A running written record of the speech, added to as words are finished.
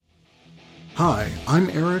Hi, I'm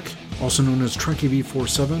Eric, also known as Trekkie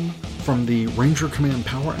V47, from the Ranger Command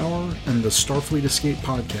Power Hour and the Starfleet Escape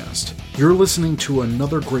podcast. You're listening to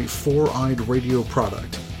another great Four-Eyed Radio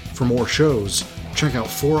product. For more shows, check out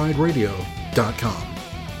foureyedradio.com.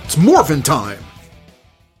 It's morphin' time!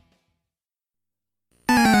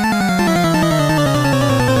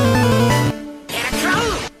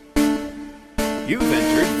 You've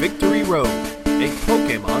entered Victory Road, a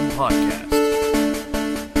Pokemon podcast.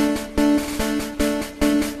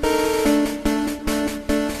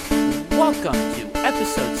 Welcome to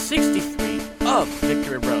episode 63 of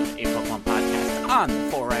Victory Road, a Pokemon podcast on the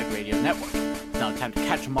Four-Eyed Radio Network. It's now time to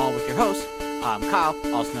catch them all with your host. I'm Kyle,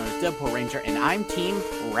 also known as Deadpool Ranger, and I'm Team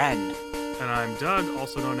Ren. And I'm Doug,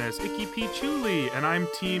 also known as Icky Pichuli, and I'm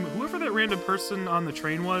team whoever that random person on the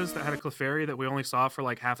train was that had a Clefairy that we only saw for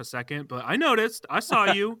like half a second, but I noticed. I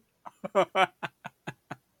saw you. To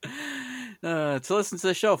listen to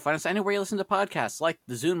the show, find us anywhere you listen to podcasts, like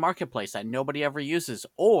the Zune Marketplace that nobody ever uses,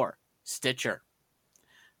 or Stitcher.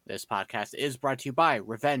 This podcast is brought to you by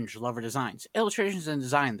Revenge Lover Designs, illustrations and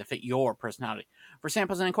design that fit your personality. For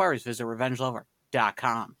samples and inquiries, visit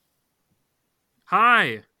revengelover.com.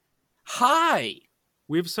 Hi. Hi!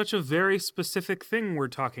 We have such a very specific thing we're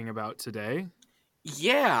talking about today.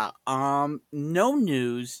 Yeah, no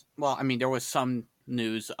news. Well, I mean, there was some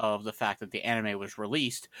news of the fact that the anime was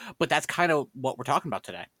released, but that's kind of what we're talking about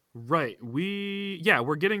today. Right.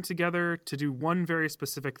 We're getting together to do one very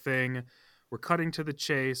specific thing. We're cutting to the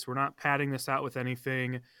chase. We're not padding this out with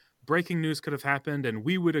anything. Breaking news could have happened, and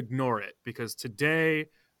we would ignore it, because today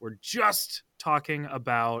we're just talking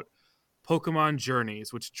about Pokemon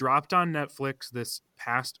Journeys, which dropped on Netflix this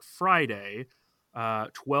past Friday.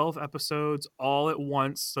 12 episodes all at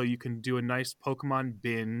once, so you can do a nice Pokemon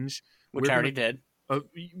binge. Which I already did.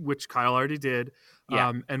 Which Kyle already did.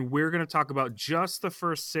 Yeah. And we're going to talk about just the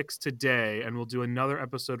first 6 today, and we'll do another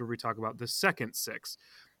episode where we talk about the second 6.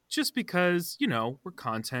 Just because, we're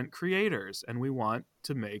content creators, and we want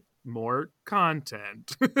to make more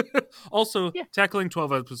content. Also, tackling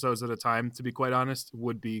 12 episodes at a time, to be quite honest,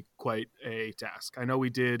 would be quite a task. I know we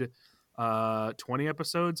did 20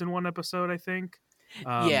 episodes in one episode, I think.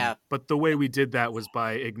 Yeah. But the way we did that was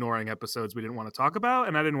by ignoring episodes we didn't want to talk about,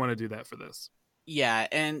 and I didn't want to do that for this. Yeah,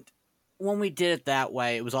 and when we did it that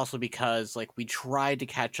way, it was also because, we tried to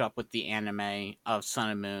catch up with the anime of Sun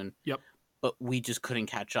and Moon. Yep. But we just couldn't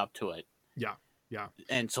catch up to it. Yeah.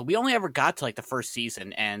 And so we only ever got to the first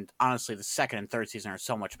season, and honestly, the second and third season are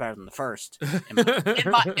so much better than the first, in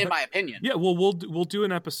my opinion. Yeah, well, we'll do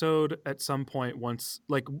an episode at some point once.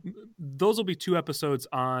 Those will be 2 episodes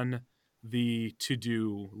on the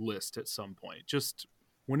to-do list at some point, just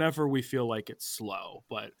whenever we feel like it's slow.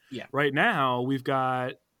 But right now we've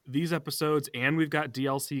got these episodes, and we've got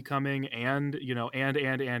DLC coming, and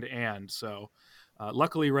and so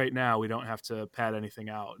luckily right now we don't have to pad anything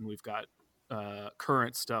out, and we've got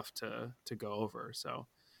current stuff to go over. So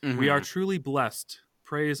we are truly blessed.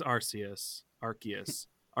 Praise Arceus, Arceus,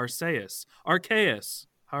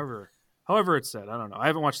 however it's said. I don't know. I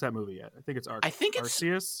haven't watched that movie yet. I think it's Arceus. I think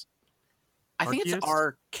it's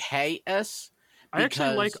Arceus. I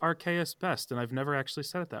actually like Arceus best, and I've never actually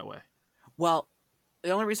said it that way. Well,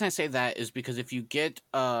 the only reason I say that is because if you get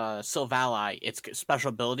Silvally, its special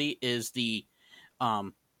ability is the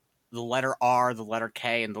letter R, the letter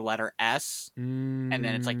K, and the letter S. And then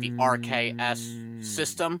it's the RKS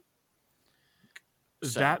system.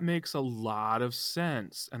 So. That makes a lot of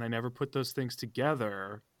sense, and I never put those things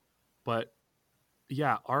together. But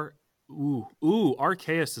yeah,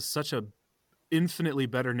 Arceus is such a infinitely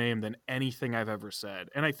better name than anything I've ever said,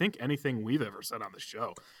 and I think anything we've ever said on the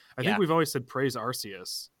show. I think we've always said praise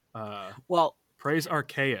Arceus. Praise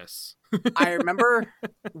Arceus. I remember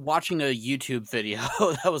watching a YouTube video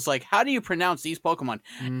that was how do you pronounce these Pokemon?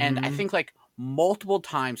 Mm-hmm. And I think multiple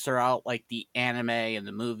times throughout the anime and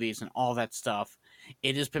the movies and all that stuff,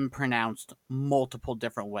 it has been pronounced multiple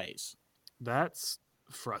different ways. That's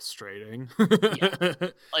frustrating. Yeah.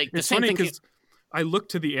 The it's same funny thing because I look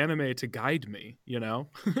to the anime to guide me, Yeah.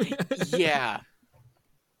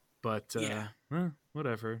 But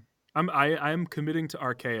whatever. I'm committing to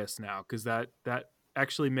Arceus now, because that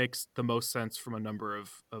actually makes the most sense from a number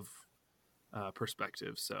of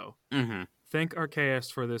perspectives. So thank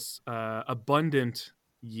Arceus for this abundant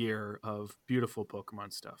year of beautiful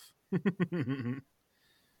Pokemon stuff.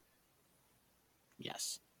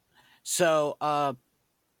 Yes. So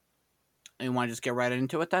you want to just get right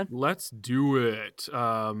into it then? Let's do it.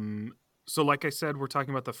 So like I said, we're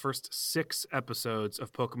talking about the first 6 episodes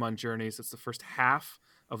of Pokemon Journeys. It's the first half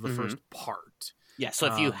of the first part. Yeah, so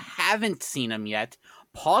if you haven't seen them yet,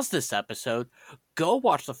 pause this episode, go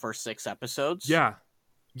watch the first 6 episodes.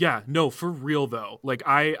 Yeah, no, for real though. Like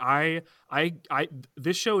I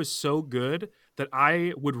this show is so good that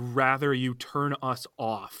I would rather you turn us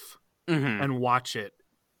off and watch it.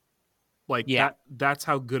 Like that's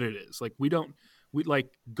how good it is. Like we like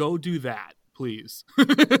go do that, please.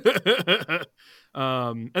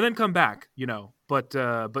 And then come back, you know. But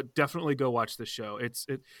definitely go watch the show.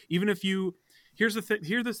 Even if you here's the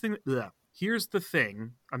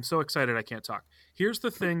thing. I'm so excited I can't talk. Here's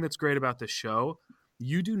the thing that's great about this show.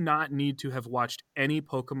 You do not need to have watched any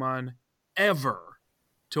Pokemon ever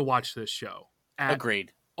to watch this show.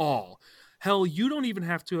 Agreed. All. Hell, you don't even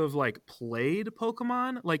have to have like played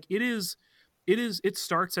Pokemon. Like it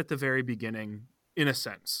starts at the very beginning in a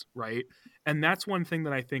sense, right? And that's one thing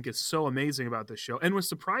that I think is so amazing about this show and was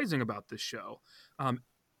surprising about this show.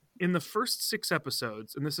 In the first 6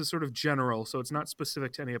 episodes, and this is sort of general, so it's not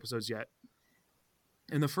specific to any episodes yet.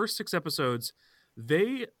 In the first 6 episodes,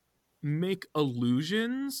 they make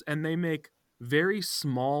allusions and they make very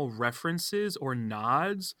small references or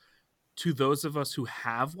nods to those of us who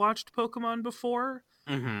have watched Pokemon before,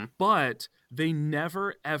 but they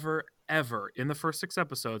never, ever, ever in the first 6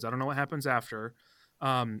 episodes, I don't know what happens after,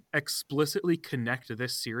 explicitly connect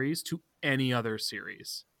this series to any other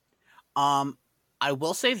series. I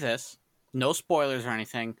will say this, no spoilers or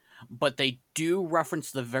anything, but they do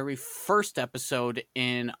reference the very first episode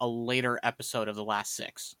in a later episode of the last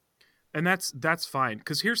 6. And that's fine,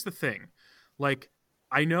 because here's the thing. Like,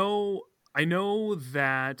 I know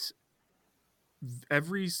that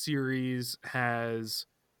every series has,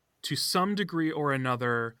 to some degree or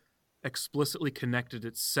another, explicitly connected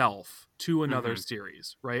itself to another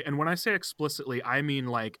series, right? And when I say explicitly, I mean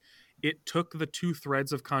like it took the 2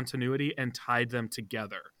 threads of continuity and tied them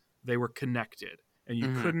together. They were connected, and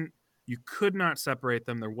you could not separate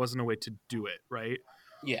them. There wasn't a way to do it, right?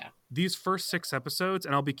 Yeah. These first 6 episodes,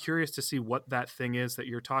 and I'll be curious to see what that thing is that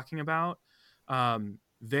you're talking about.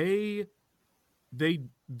 They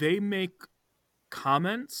make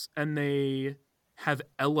comments and they have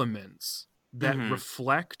elements that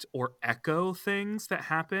reflect or echo things that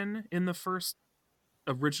happen in the first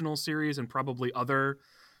original series and probably other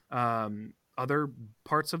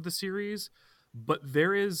parts of the series. But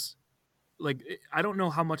there is, like, I don't know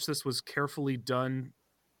how much this was carefully done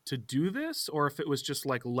to do this, or if it was just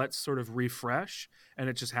like, let's sort of refresh and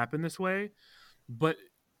it just happened this way. But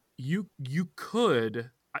you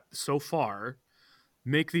could so far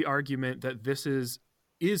make the argument that this is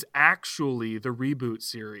actually the reboot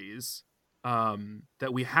series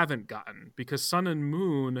that we haven't gotten, because Sun and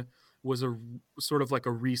Moon was a sort of like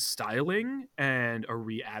a restyling and a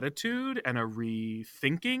re-attitude and a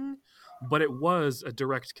rethinking, but it was a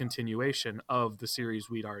direct continuation of the series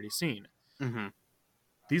we'd already seen.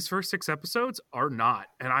 These first 6 episodes are not,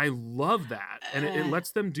 and I love that. And it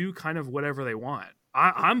lets them do kind of whatever they want.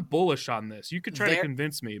 I'm bullish on this. You could try to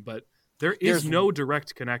convince me, but there's no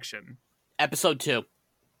direct connection. Episode 2.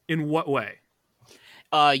 In what way?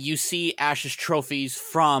 You see Ash's trophies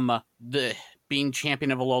from the being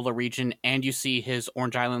champion of Alola region, and you see his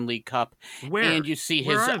Orange Island League Cup. Where? And you see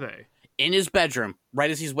Where are they? In his bedroom, right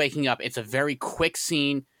as he's waking up. It's a very quick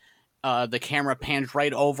scene. The camera pans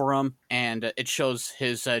right over him, and it shows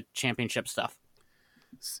his championship stuff.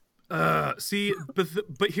 See,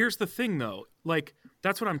 but here's the thing, though. Like,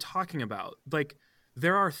 that's what I'm talking about. Like,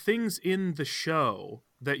 there are things in the show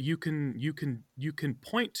that you can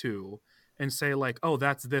point to and say, like, oh,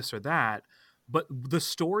 that's this or that. But the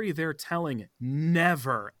story they're telling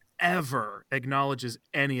never, ever acknowledges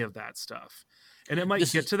any of that stuff. And it might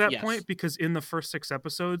get to that point because in the first 6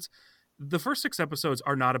 episodes,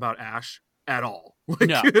 are not about Ash at all. Like,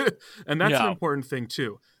 no. And that's an important thing,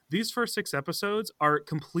 too. These first 6 episodes are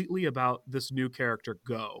completely about this new character,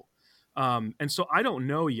 Go. And so I don't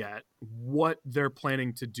know yet what they're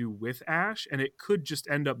planning to do with Ash. And it could just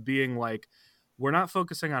end up being like, we're not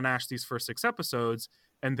focusing on Ash these first 6 episodes.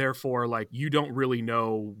 And therefore, like, you don't really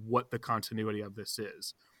know what the continuity of this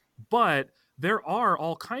is. But there are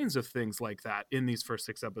all kinds of things like that in these first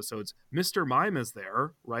 6 episodes. Mr. Mime is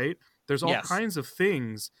there, right? There's all kinds of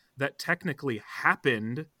things that technically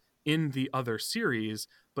happened in the other series,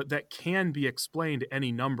 but that can be explained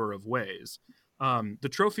any number of ways. The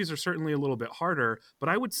trophies are certainly a little bit harder, but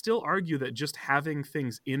I would still argue that just having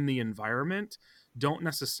things in the environment don't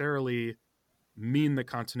necessarily mean the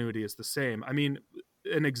continuity is the same. I mean,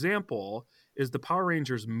 an example is the Power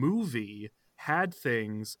Rangers movie had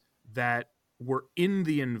things that were in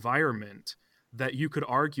the environment that you could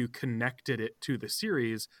argue connected it to the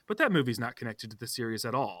series, but that movie's not connected to the series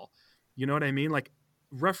at all. You know what I mean? Like,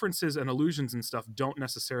 references and allusions and stuff don't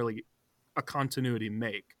necessarily a continuity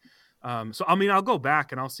make? So I mean, I'll go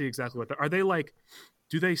back and I'll see exactly what are they like.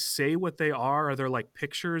 Do they say what they are? Are there like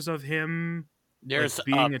pictures of him There's like,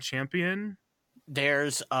 being a champion?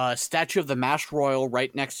 There's a statue of the Masked Royal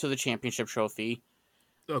right next to the championship trophy.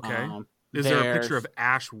 Okay. Is there a picture of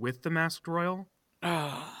Ash with the Masked Royal?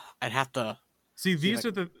 I'd have to see. These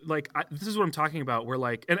are the this is what I'm talking about. Where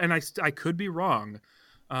like, and I could be wrong,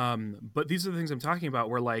 but these are the things I'm talking about.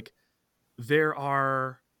 Where like there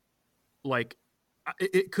are like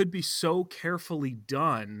it could be so carefully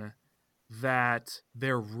done that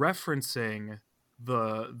they're referencing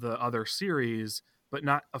the other series, but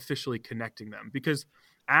not officially connecting them, because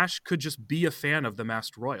Ash could just be a fan of the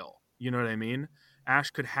Masked Royal. You know what I mean?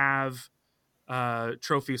 Ash could have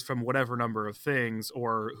trophies from whatever number of things,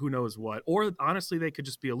 or who knows what, or honestly, they could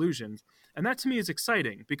just be illusions. And that to me is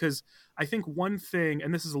exciting, because I think one thing,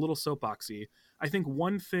 and this is a little soapboxy, I think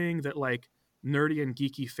one thing that like nerdy and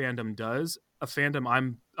geeky fandom does, a fandom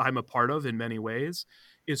I'm a part of in many ways,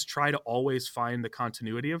 is try to always find the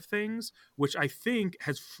continuity of things, which I think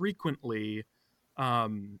has frequently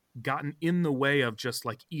gotten in the way of just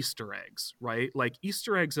like Easter eggs, right? Like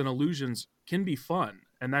Easter eggs and illusions can be fun,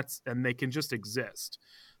 and they can just exist.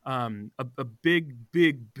 A big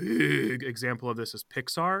example of this is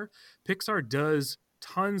Pixar. Pixar does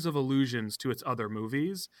tons of allusions to its other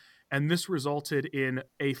movies, and this resulted in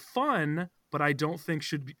a fun, but I don't think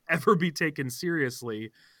should ever be taken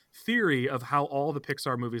seriously, theory of how all the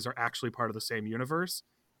Pixar movies are actually part of the same universe.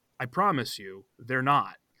 I promise you, they're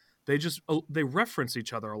not. They reference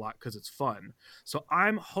each other a lot because it's fun. So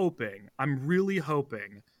I'm really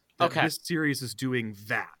hoping that this series is doing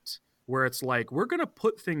that, where it's like, we're going to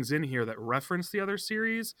put things in here that reference the other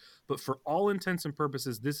series, but for all intents and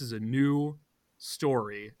purposes, this is a new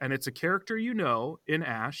story, and it's a character in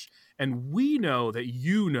Ash, and we know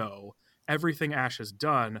that everything Ash has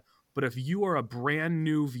done. But if you are a brand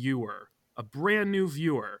new viewer,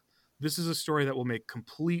 this is a story that will make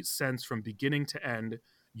complete sense from beginning to end.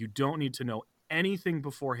 You don't need to know anything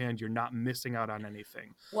beforehand. You're not missing out on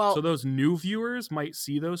anything. Well, so those new viewers might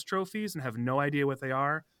see those trophies and have no idea what they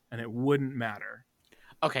are, and it wouldn't matter.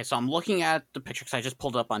 Okay, so I'm looking at the picture because I just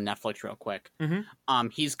pulled it up on Netflix real quick. Mm-hmm.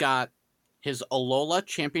 He's got his Alola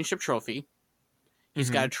Championship trophy. He's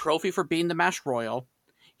got a trophy for being the Masked Royal.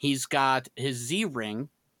 He's got his Z-Ring.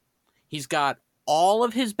 He's got all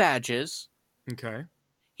of his badges. Okay.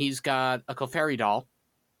 He's got a Clefairy doll.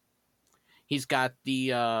 He's got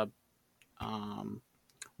the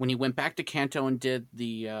when he went back to Kanto and did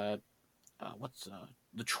the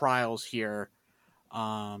the trials here.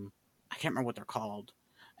 I can't remember what they're called.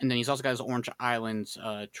 And then he's also got his Orange Islands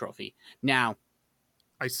trophy. Now,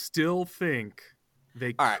 I still think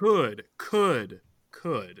they could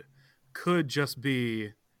just be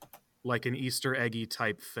like an Easter eggy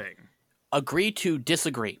type thing. Agree to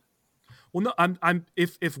disagree. Well, no, I'm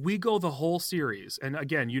if we go the whole series, and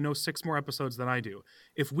again, 6 more episodes than I do.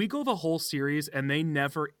 If we go the whole series and they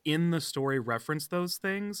never in the story reference those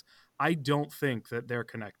things, I don't think that they're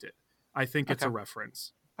connected. I think it's a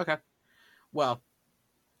reference. Okay. Well,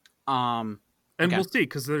 and we'll see,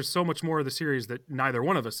 because there's so much more of the series that neither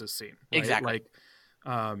one of us has seen. Right? Exactly.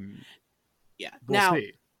 Yeah. Now,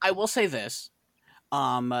 see. I will say this.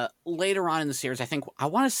 Later on in the series, I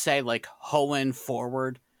want to say like Hoenn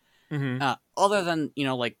forward. Mm-hmm. Other than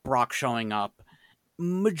like Brock showing up,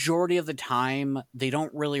 majority of the time they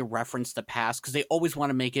don't really reference the past because they always want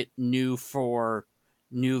to make it new for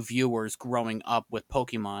new viewers growing up with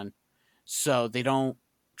Pokemon, so they don't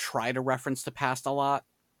try to reference the past a lot.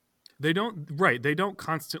 They don't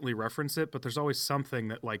constantly reference it, but there's always something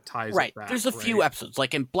that like ties it back. There's a few episodes,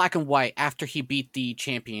 like in Black and White, after he beat the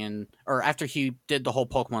champion, or after he did the whole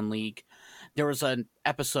Pokemon League, there was an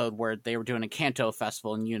episode where they were doing a Kanto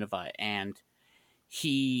festival in Unova, and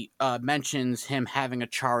he mentions him having a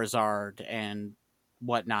Charizard and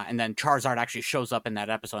whatnot, and then Charizard actually shows up in that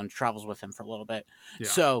episode and travels with him for a little bit. Yeah.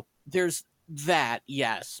 So there's that,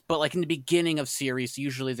 yes. But like in the beginning of series,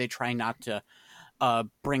 usually they try not to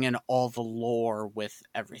bring in all the lore with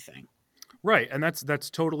everything. Right, and that's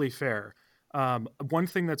totally fair. One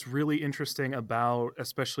thing that's really interesting about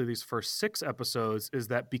especially these first 6 episodes is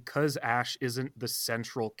that because Ash isn't the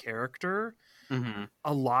central character,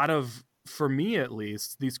 a lot of, for me at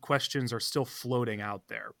least, these questions are still floating out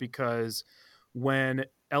there, because when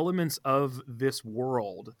elements of this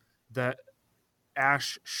world that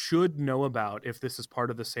Ash should know about, if this is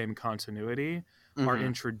part of the same continuity, are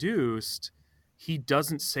introduced, he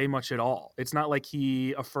doesn't say much at all. It's not like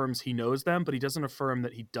he affirms he knows them, but he doesn't affirm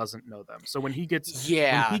that he doesn't know them. So when he gets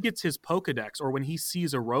his Pokedex, or when he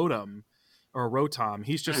sees a Rotom, or Rotom.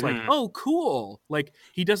 He's just like, Mhm. oh, cool. Like,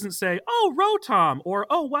 he doesn't say, oh, Rotom, or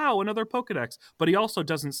oh, wow, another Pokedex. But he also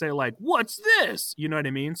doesn't say, like, what's this? You know what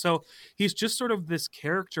I mean? So he's just sort of this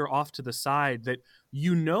character off to the side that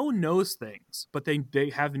knows things, but they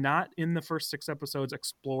have not in the first 6 episodes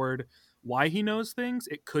explored why he knows things.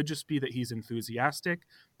 It could just be that he's enthusiastic,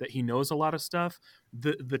 that he knows a lot of stuff.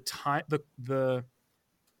 The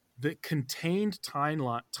contained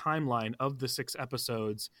timeline of the 6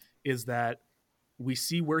 episodes is that we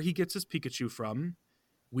see where he gets his Pikachu from.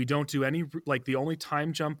 We don't do any, like, the only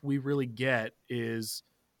time jump we really get is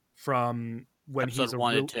from when Episode he's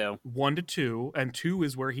 1 to 2. 1 to 2, and 2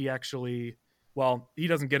 is where he actually, well, he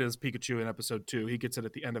doesn't get his Pikachu in episode 2. He gets it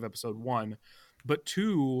at the end of episode 1. But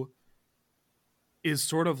 2 is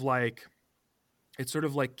sort of like, it sort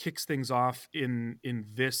of like kicks things off in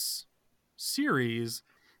this series,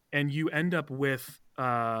 and you end up with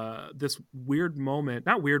this weird moment,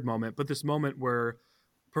 not weird moment, but this moment where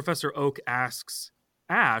Professor Oak asks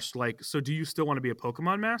Ash, like, so do you still want to be a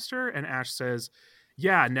Pokemon master? And Ash says,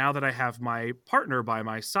 yeah, now that I have my partner by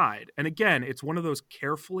my side. And again, it's one of those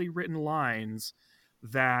carefully written lines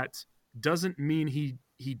that doesn't mean he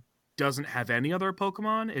doesn't have any other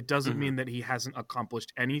Pokemon. It doesn't mean that he hasn't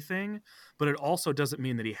accomplished anything, but it also doesn't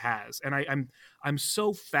mean that he has. And I'm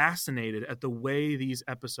so fascinated at the way these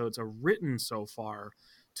episodes are written so far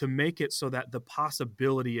to make it so that the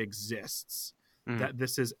possibility exists that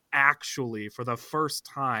this is actually, for the first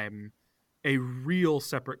time, a real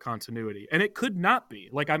separate continuity. And it could not be.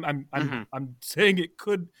 Like, I'm saying it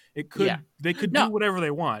could Yeah. they could No. do whatever they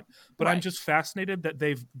want, but I'm Right. just fascinated that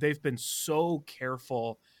they've been so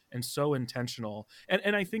careful and so intentional.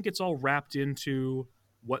 And I think it's all wrapped into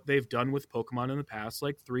what they've done with Pokemon in the past,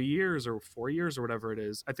 like 3 years or 4 years or whatever it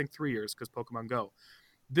is. I think 3 years, because Pokemon Go.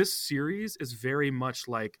 This series is very much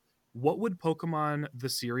like, what would Pokemon the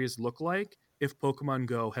series look like if Pokemon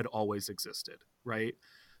Go had always existed, right?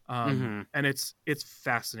 And it's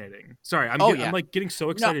fascinating. Sorry, I'm like getting so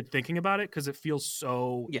excited thinking about it because it feels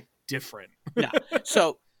so different. No.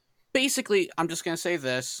 So basically, I'm just gonna say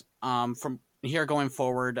this. From here going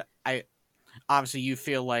forward, obviously you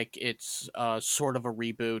feel like it's sort of a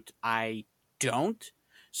reboot. I don't.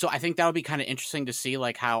 So I think that'll be kind of interesting to see,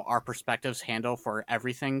 like, how our perspectives handle for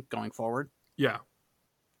everything going forward. Yeah.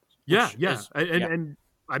 And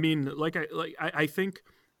I mean, I think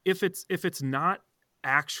if it's not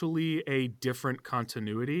actually a different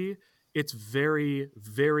continuity, it's very,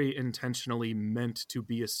 very intentionally meant to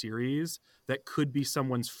be a series that could be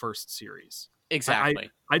someone's first series. Exactly.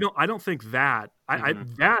 I don't think that.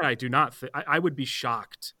 I do not think. I would be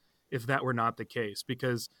shocked if that were not the case,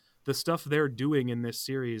 because the stuff they're doing in this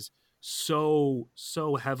series so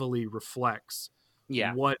heavily reflects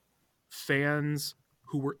what fans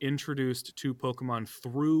who were introduced to Pokemon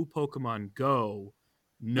through Pokemon Go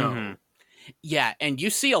know. Yeah, and you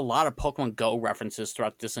see a lot of Pokemon Go references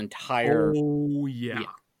throughout this entire... Oh, yeah.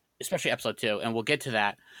 Especially episode 2, and we'll get to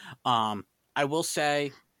that. I will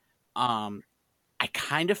say, I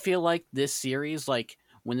kind of feel like this series, like,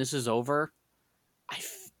 when this is over,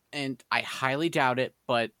 and I highly doubt it,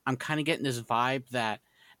 but I'm kind of getting this vibe that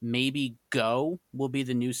maybe Go will be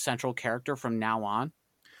the new central character from now on.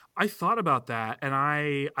 I thought about that, and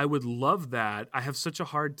I would love that. I have such a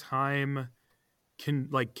hard time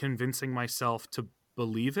convincing myself to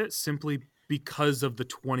believe it, simply because of the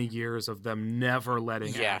 20 years of them never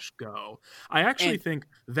letting Ash go. I actually think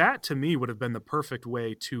that, to me, would have been the perfect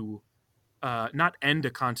way to not end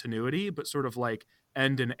a continuity, but sort of like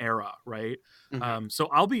end an era, right? So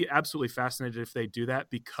I'll be absolutely fascinated if they do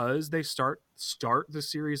that, because they start the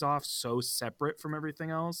series off so separate from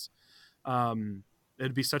everything else.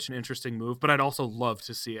 It'd be such an interesting move, but I'd also love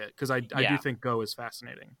to see it, because I do think Go is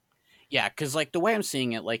fascinating. Yeah, because, like, the way I'm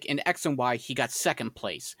seeing it, like, in X and Y, he got second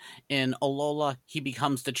place. In Alola, he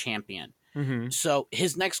becomes the champion. So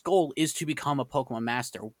his next goal is to become a Pokemon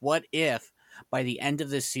Master. What if, by the end of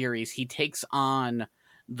this series, he takes on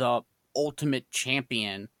the ultimate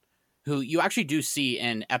champion, who you actually do see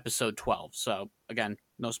in episode 12. So, again,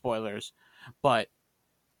 no spoilers. But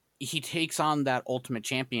he takes on that ultimate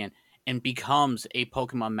champion and becomes a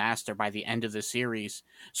Pokemon Master by the end of the series.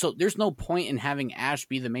 So there's no point in having Ash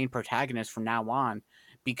be the main protagonist from now on,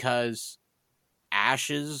 because Ash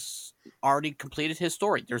has already completed his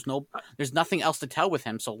story. There's nothing else to tell with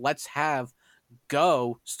him. So let's have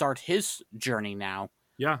Go start his journey now.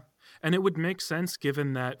 Yeah. And it would make sense,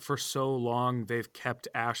 given that for so long they've kept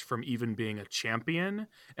Ash from even being a champion,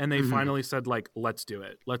 and they finally said, like, let's do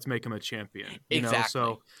it. Let's make him a champion. You know?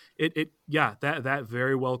 So that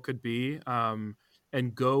very well could be.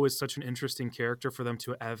 And Go is such an interesting character for them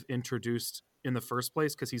to have introduced in the first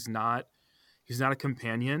place, because he's not He's not a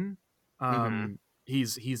companion.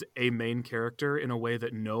 He's a main character in a way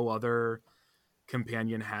that no other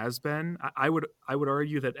companion has been. I would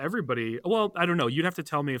argue that everybody. Well, I don't know. You'd have to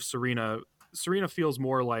tell me if Serena feels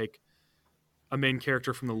more like a main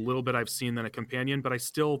character from the little bit I've seen than a companion, but I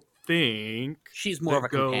still think she's more of a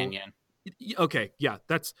companion. Okay, yeah,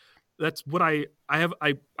 that's what I have.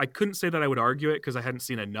 I couldn't say that I would argue it because I hadn't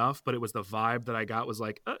seen enough, but it was the vibe that I got was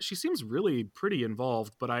like, she seems really pretty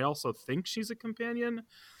involved, but I also think she's a companion.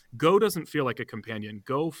 Go doesn't feel like a companion.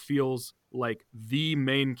 Go feels like the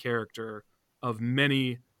main character of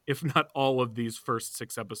many, if not all of these first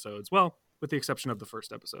 6 episodes. Well, with the exception of the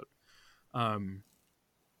first episode.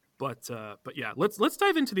 But yeah, let's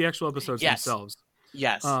dive into the actual episodes themselves.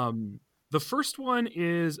 Yes. The first one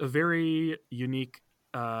is a very unique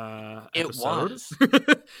episode.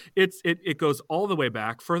 It goes all the way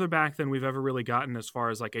back, further back than we've ever really gotten as far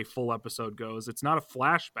as like a full episode goes. It's not a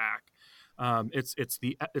flashback. It's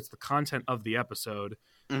the content of the episode,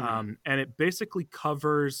 and it basically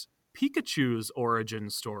covers Pikachu's origin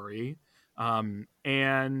story.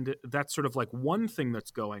 And that's sort of like one thing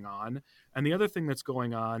that's going on. And the other thing that's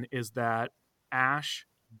going on is that Ash,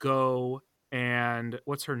 Go, and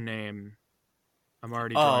what's her name? I'm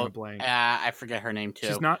already drawing a blank. I forget her name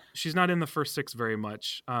too. She's not in the first 6 very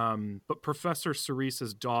much. But Professor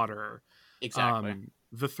Cerise's daughter. Exactly.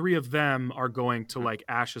 The 3 of them are going to like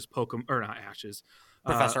Ash's Pokemon, or not Ash's.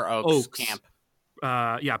 Professor Oak's camp.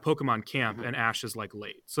 Pokemon camp, and Ash is like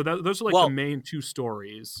late. So those are like the main 2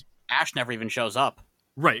 stories. Ash never even shows up.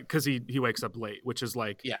 Right, because he wakes up late, which is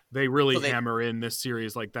like, they really hammer in this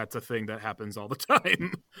series like that's a thing that happens all the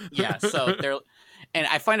time. Yeah, so they're, and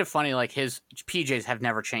I find it funny, like his PJs have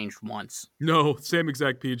never changed once. No, same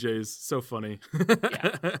exact PJs. So funny.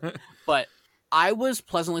 Yeah. But I was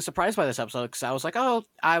pleasantly surprised by this episode because I was like,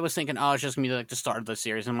 I was thinking, it's just gonna be like the start of the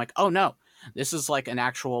series. And I'm like, oh no, this is like an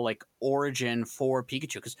actual like origin for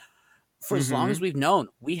Pikachu, because for as long as we've known,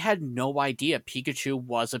 we had no idea Pikachu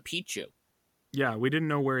was a Pichu. Yeah, we didn't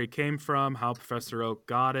know where he came from, how Professor Oak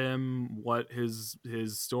got him, what his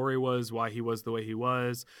story was, why he was the way he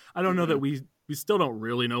was. I don't know that we still don't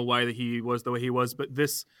really know why he was the way he was, but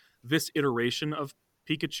this iteration of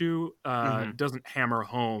Pikachu doesn't hammer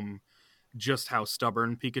home just how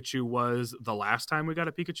stubborn Pikachu was the last time we got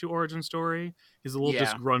a Pikachu origin story. He's a little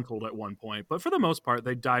disgruntled at one point, but for the most part,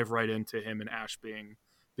 they dive right into him and Ash being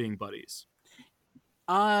buddies.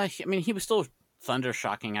 I mean, he was still thunder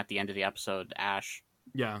shocking at the end of the episode, Ash.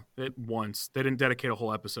 Yeah, once. They didn't dedicate a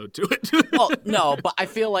whole episode to it. Well, no, but I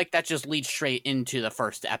feel like that just leads straight into the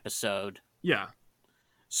first episode. Yeah.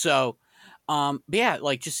 So, but yeah,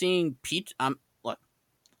 like just seeing Pete. Look,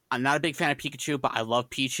 I'm not a big fan of Pikachu, but I love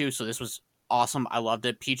Pichu, so this was awesome. I loved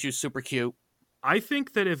it. Pichu's super cute. I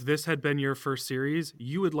think that if this had been your first series,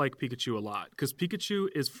 you would like Pikachu a lot, because Pikachu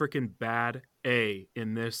is freaking bad A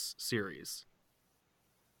in this series.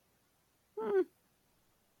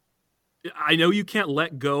 I know you can't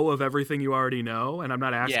let go of everything you already know, and I'm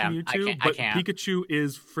not asking you to, but Pikachu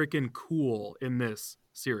is freaking cool in this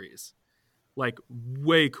series. Like,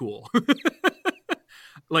 way cool.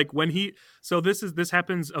 Like when this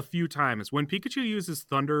happens a few times. When Pikachu uses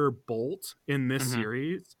Thunderbolt in this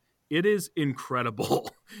series, it is incredible.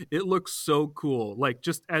 It looks so cool. Like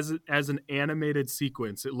just as an animated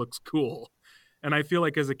sequence, it looks cool. And I feel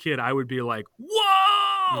like as a kid, I would be like,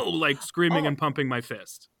 whoa, like screaming and pumping my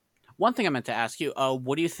fist. One thing I meant to ask you,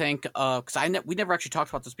 what do you think? Because we never actually talked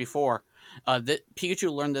about this before. That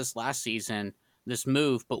Pikachu learned this last season, this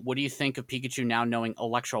move. But what do you think of Pikachu now knowing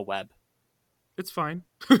Electro Web? It's fine.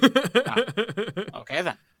 Okay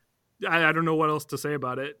then. I don't know what else to say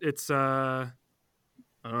about it. It's I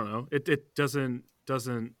don't know. It doesn't.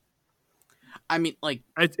 I mean, like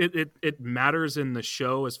it matters in the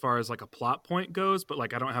show as far as like a plot point goes, but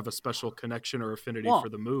like I don't have a special connection or affinity for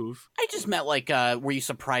the move. I just meant like, were you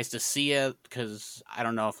surprised to see it? Because I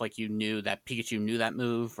don't know if like you knew that Pikachu knew that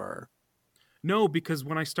move or. No, because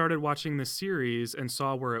when I started watching this series and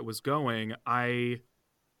saw where it was going, I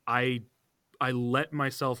let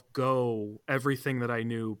myself go everything that I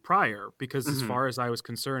knew prior, because as far as I was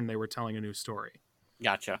concerned, they were telling a new story.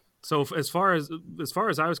 Gotcha. So as far as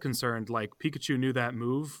I was concerned, like Pikachu knew that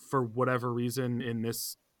move for whatever reason in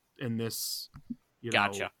this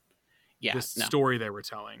gotcha. Story they were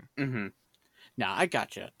telling. No, I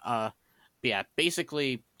gotcha. But yeah,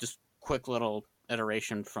 basically just quick little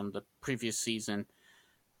iteration from the previous season.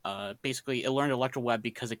 Basically, it learned Electro Web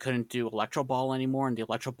because it couldn't do Electro Ball anymore, and the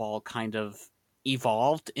Electro Ball kind of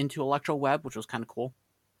evolved into Electro Web, which was kind of cool.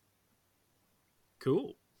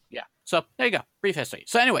 Cool. Yeah. So there you go. Brief history.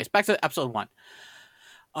 So anyways, back to episode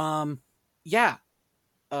 1. Yeah.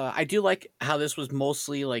 I do like how this was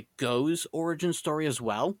mostly like Go's origin story as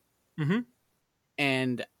well. Mm-hmm.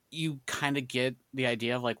 And you kind of get the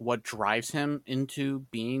idea of like what drives him into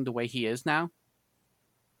being the way he is now.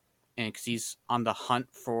 And because he's on the hunt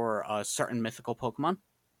for a certain mythical Pokemon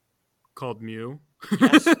Called Mew.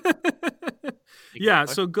 Yes. Yeah,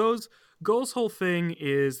 Exactly. so Go's whole thing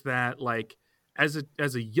is that like as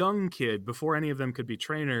a young kid, before any of them could be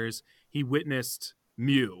trainers, he witnessed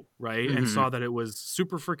Mew, right? And Mhm. saw that it was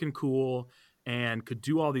super freaking cool and could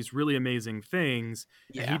do all these really amazing things.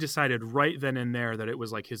 And he Yeah. decided right then and there that it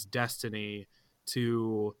was like his destiny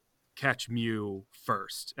to catch Mew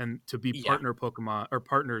first and to be Yeah. partner Pokemon or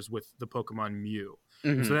partners with the Pokemon Mew.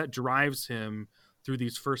 And so Mhm. that drives him through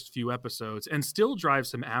these first few episodes and still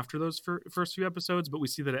drives him after those first few episodes, but we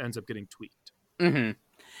see that it ends up getting tweaked. Mhm.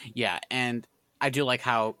 Yeah, and I do like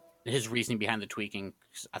how his reasoning behind the tweaking.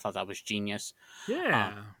 I thought that was genius.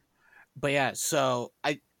 Yeah. But yeah, so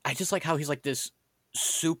I just like how he's like this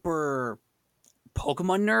super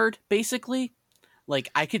Pokemon nerd, basically. Like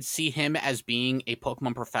I could see him as being a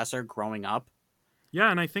Pokemon professor growing up. Yeah,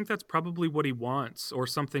 and I think that's probably what he wants, or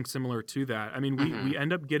something similar to that. I mean, we Mhm.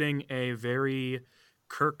 end up getting a very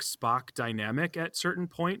Kirk Spock dynamic at certain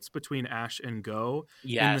points between Ash and Go, in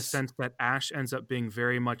the Yes. sense that Ash ends up being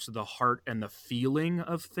very much the heart and the feeling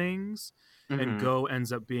of things, and Mhm. Go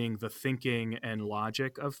ends up being the thinking and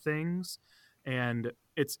logic of things. And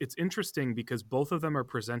it's interesting because both of them are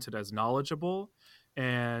presented as knowledgeable,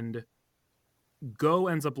 and Go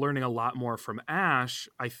ends up learning a lot more from Ash,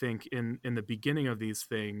 I think, in the beginning of these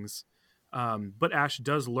things. But Ash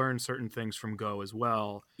does learn certain things from Go as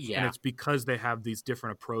well. And Yeah. it's because they have these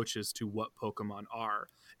different approaches to what Pokemon are.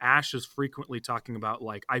 Ash is frequently talking about,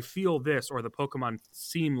 like, I feel this, or the Pokemon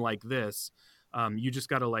seem like this. You just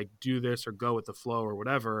got to, like, do this or go with the flow or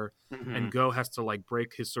whatever. Mhm. And Go has to, like,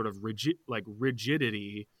 break his sort of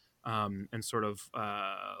rigidity and sort of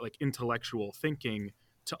like intellectual thinking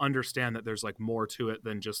to understand that there's like more to it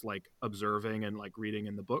than just like observing and like reading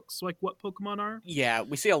in the books like what Pokemon are. Yeah,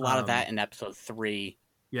 we see a lot of Um, that in episode 3.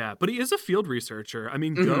 Yeah, but he is a field researcher. I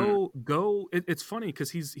mean, Mhm. Go. It's funny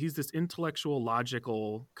because he's this intellectual,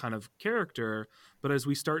 logical kind of character. But as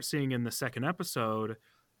we start seeing in the second episode,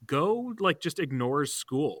 Go like just ignores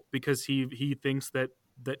school because he thinks that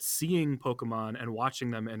seeing Pokemon and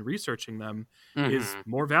watching them and researching them is Mhm.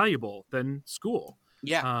 more valuable than school.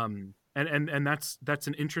 Yeah. And that's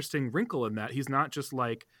an interesting wrinkle in that he's not just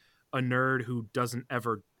like a nerd who doesn't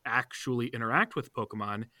ever actually interact with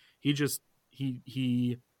Pokemon. He just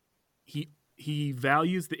he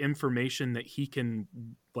values the information that he can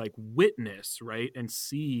like witness, right, and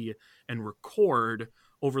see and record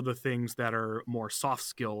over the things that are more soft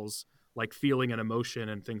skills like feeling and emotion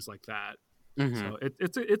and things like that. Mhm. So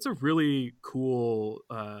it's a really cool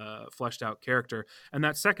fleshed out character. And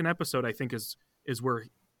that second episode I think is where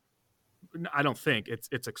I don't think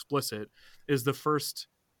it's explicit, is the first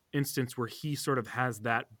instance where he sort of has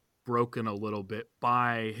that broken a little bit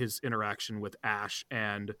by his interaction with Ash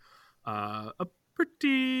and a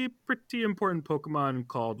pretty important Pokemon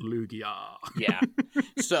called Lugia. Yeah.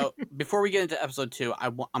 So before we get into episode 2,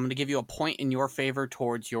 I'm going to give you a point in your favor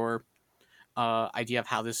towards your idea of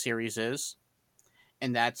how this series is,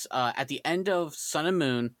 and that's at the end of Sun and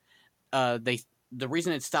Moon. The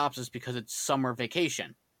reason it stops is because it's summer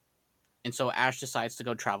vacation, and so Ash decides to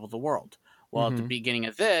go travel the world. Well, at the Mhm. beginning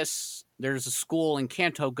of this, there's a school in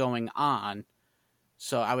Kanto going on,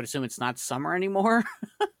 so I would assume it's not summer anymore.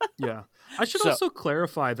 Yeah. I should So- also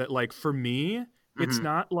clarify that like for me, it's Mhm.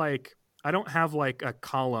 not like I don't have like a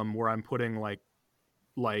column where I'm putting like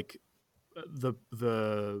the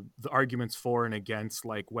arguments for and against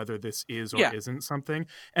like whether this is or Yeah. isn't something.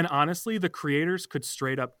 And honestly, the creators could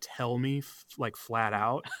straight up tell me like flat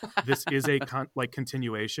out this is a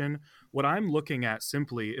continuation. What I'm looking at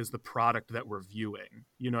simply is the product that we're viewing.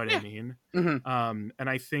 You know what I mean? Mhm. And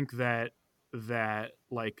I think that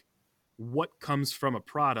like what comes from a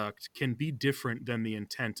product can be different than the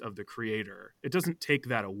intent of the creator. It doesn't take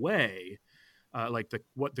that away. Like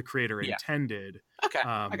what the creator Yeah. intended. Okay,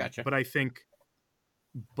 I gotcha. But I think,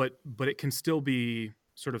 but it can still be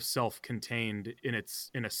sort of self-contained in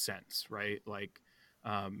a sense, right? Like,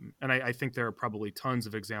 and I think there are probably tons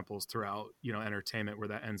of examples throughout, entertainment where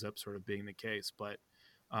that ends up sort of being the case. But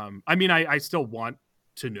I mean, I still want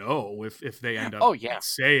to know if they end up Oh, yeah.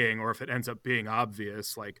 saying, or if it ends up being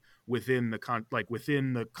obvious, like within the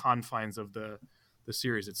confines of the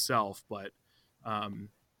series itself. But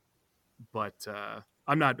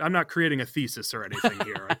I'm not creating a thesis or anything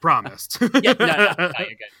here. I promised. Yeah, no, you're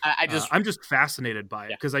good. I just I'm just fascinated by it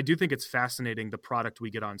Yeah. because I do think it's fascinating the product we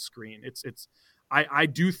get on screen. I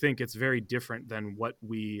do think it's very different than what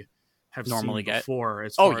we have Normally seen get. before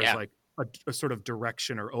as Oh, far yeah. as like a sort of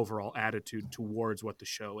direction or overall attitude towards what the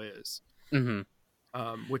show is. Mm-hmm.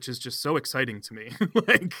 Which is just so exciting to me.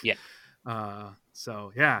 Like, Yeah.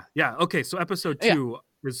 So yeah. Okay, so episode 2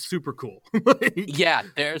 is super cool. Yeah,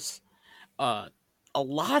 there's a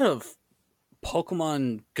lot of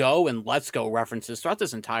Pokemon Go and Let's Go references throughout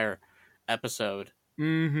this entire episode.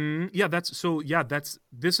 Mm-hmm. Yeah,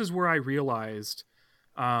 this is where I realized,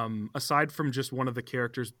 aside from just one of the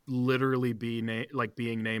characters literally being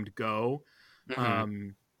named Go,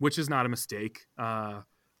 which is not a mistake.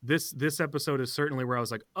 This episode is certainly where I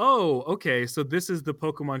was like, oh, okay, so this is the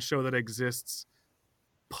Pokemon show that exists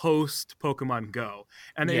post Pokemon Go.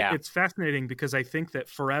 And it's fascinating because I think that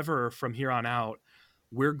forever from here on out,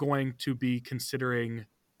 we're going to be considering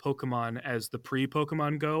Pokemon as the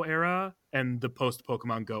pre-Pokemon Go era and the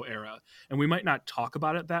post-Pokemon Go era. And we might not talk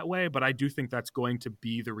about it that way, but I do think that's going to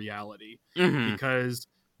be the reality. Because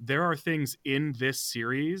there are things in this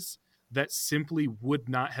series that simply would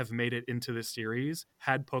not have made it into the series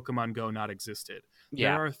had Pokemon Go not existed.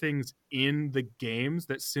 Yeah. There are things in the games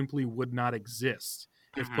that simply would not exist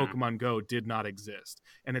if Pokemon Go did not exist.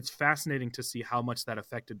 And it's fascinating to see how much that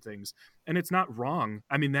affected things. And it's not wrong.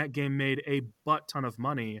 I mean, that game made a butt ton of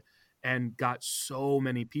money and got so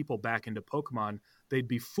many people back into Pokemon. They'd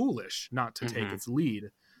be foolish not to take its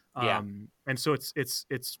lead. And so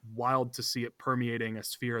it's wild to see it permeating a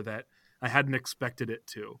sphere that I hadn't expected it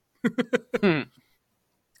to.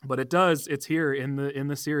 But it does. It's here in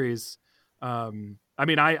the series. I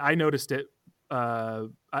mean, I noticed it. I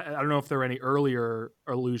don't know if there are any earlier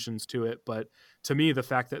allusions to it, but to me, the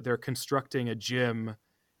fact that they're constructing a gym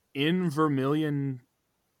in Vermilion.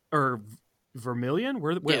 Where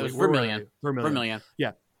it was Vermilion. Vermilion.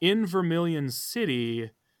 Yeah, in Vermilion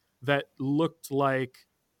City, that looked like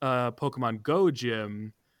a Pokemon Go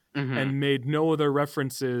gym, and made no other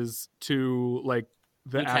references to like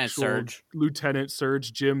the Lieutenant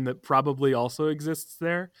Surge gym that probably also exists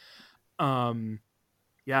there.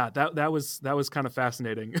 Yeah, that was kind of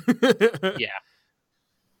fascinating. Yeah.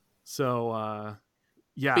 So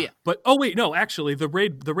but oh wait, no, actually the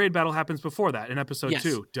raid battle happens before that in episode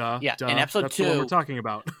 2. Duh. Yeah, duh. in episode That's 2 the one we're talking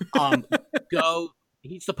about.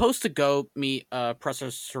 He's supposed to go meet Professor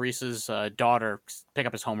Cerise's daughter, pick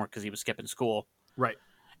up his homework because he was skipping school. Right.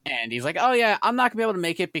 And he's like, oh yeah, I'm not going to be able to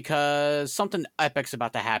make it because something epic's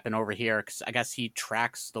about to happen over here. Because I guess he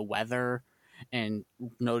tracks the weather and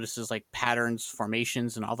notices like patterns,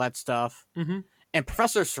 formations, and all that stuff. And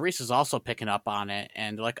Professor Cerise is also picking up on it.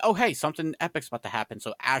 And they're like, oh hey, something epic's about to happen.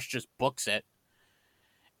 So Ash just books it.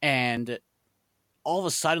 And all of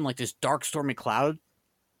a sudden, like this dark, stormy cloud,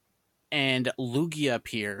 and Lugia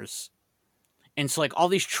appears. And so like all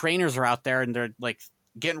these trainers are out there and they're like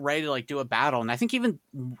getting ready to like do a battle. And I think even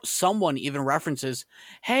someone even references,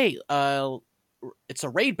 hey, it's a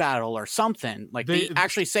raid battle or something. Like they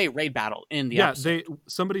actually say raid battle in the episode.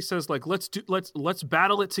 Somebody says like, let's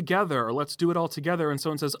battle it together, or let's do it all together. And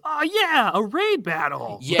someone says, oh yeah, a raid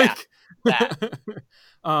battle. Yeah. That.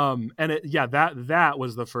 And that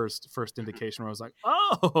was the first indication where I was like,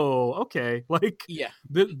 oh, okay. Like,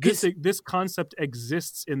 this concept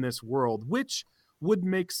exists in this world, which would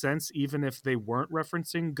make sense even if they weren't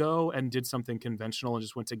referencing Go and did something conventional and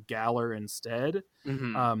just went to Galar instead.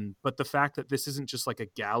 But the fact that this isn't just like a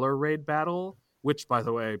Galar raid battle, which by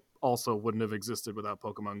the way also wouldn't have existed without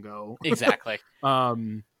Pokemon Go. Exactly.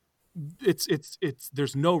 It's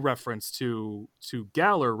there's no reference to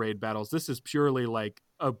Galar raid battles. This is purely like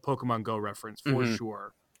a Pokemon Go reference for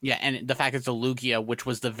sure. Yeah, and the fact it's a Lugia, which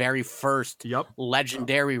was the very first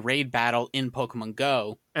legendary raid battle in Pokemon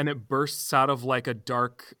Go. And it bursts out of like a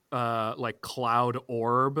dark like cloud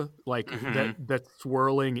orb, like that's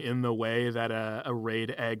swirling in the way that a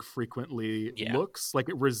raid egg frequently looks. Like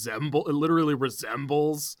it literally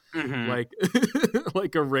resembles like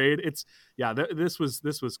like a raid. It's this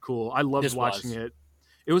was cool. I loved watching it.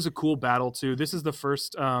 It was a cool battle too. This is the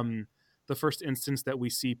first instance that we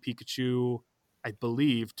see Pikachu, I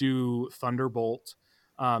believe, do Thunderbolt.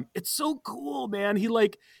 It's so cool, man.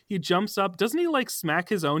 He jumps up. Doesn't he like smack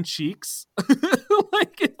his own cheeks?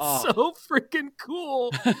 Like it's so freaking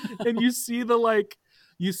cool. And you see the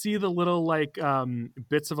little like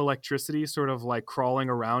bits of electricity sort of like crawling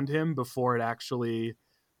around him before it actually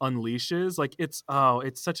unleashes. Like it's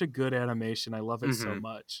such a good animation. I love it so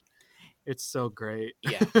much. It's so great.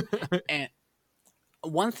 Yeah. And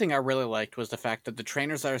one thing I really liked was the fact that the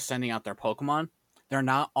trainers that are sending out their Pokemon, they're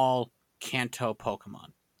not all Kanto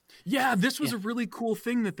Pokemon. Yeah, this was a really cool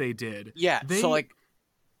thing that they did. Yeah, so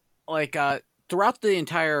like throughout the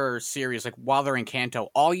entire series, like while they're in Kanto,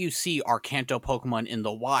 all you see are Kanto Pokemon in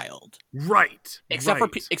the wild. Right. Except for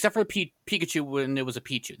Pikachu when it was a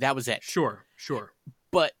Pichu. That was it. Sure.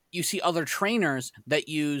 But you see other trainers that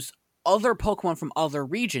use other Pokemon from other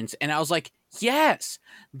regions, and I was like, yes,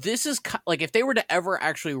 this is like if they were to ever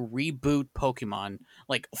actually reboot Pokemon,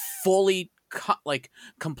 like fully, like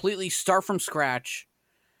completely start from scratch,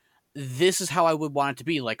 this is how I would want it to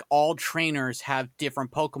be. Like all trainers have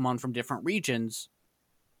different Pokemon from different regions,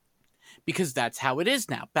 because that's how it is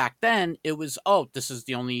now. Back then, it was, oh, this is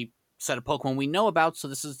the only set of Pokemon we know about, so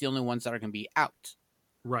this is the only ones that are going to be out.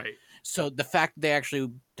 Right. So the fact they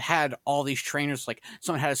actually had all these trainers, like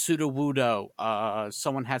someone had a Sudowoodo,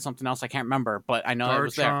 someone had something else I can't remember, but I know it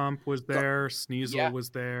was there. Garchomp was there, Sneasel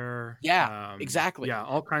was there. Yeah, exactly. Yeah,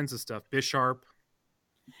 all kinds of stuff. Bisharp.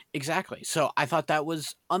 Exactly. So I thought that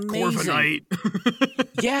was amazing. Corviknight.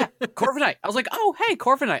 Yeah, Corviknight. I was like, oh, hey,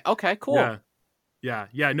 Corviknight. Okay, cool.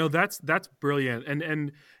 Yeah. No, that's brilliant,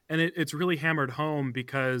 and it's really hammered home,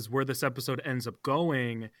 because where this episode ends up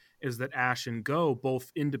going is that Ash and Go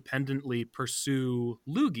both independently pursue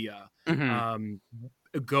Lugia. Mm-hmm.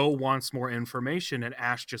 Go wants more information, and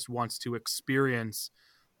Ash just wants to experience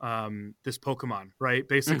this Pokemon, right?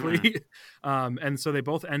 Basically. Mm-hmm. And so they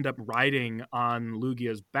both end up riding on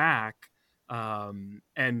Lugia's back, and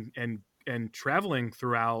traveling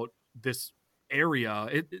throughout this area,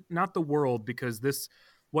 not the world, because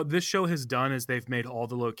what this show has done is they've made all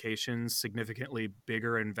the locations significantly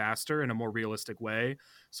bigger and vaster in a more realistic way.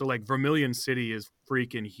 So like Vermilion City is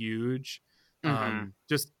freaking huge. Mm-hmm.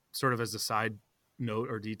 Just sort of as a side note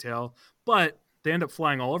or detail, but they end up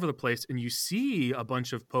flying all over the place, and you see a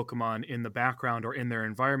bunch of Pokemon in the background or in their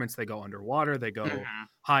environments. They go underwater, they go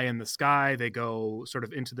high in the sky, they go sort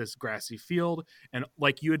of into this grassy field. And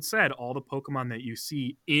like you had said, all the Pokemon that you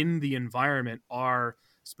see in the environment are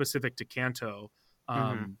specific to Kanto,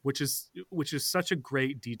 which is such a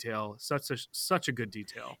great detail, such a good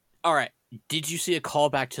detail. All right. Did you see a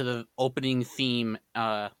callback to the opening theme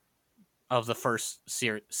of the first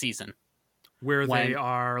season? Where they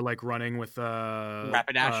are like running with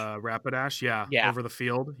Rapidash, yeah, over the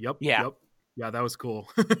field. Yep. Yeah, that was cool.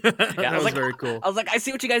 That was very cool. I was like, I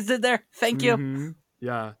see what you guys did there. Thank you. Mm-hmm.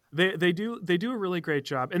 Yeah, they do a really great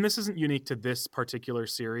job, and this isn't unique to this particular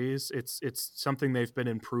series. It's something they've been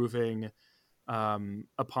improving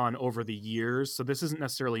upon over the years. So this isn't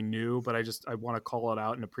necessarily new, but I want to call it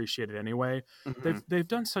out and appreciate it anyway. Mm-hmm. They've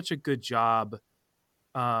done such a good job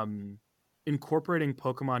incorporating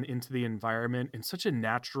Pokemon into the environment in such a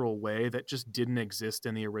natural way that just didn't exist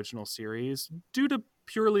in the original series due to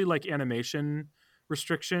purely like animation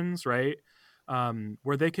restrictions, right?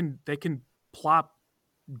 Where they can plop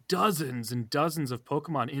dozens and dozens of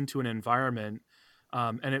Pokemon into an environment,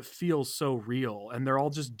 and it feels so real, and they're all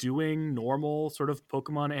just doing normal sort of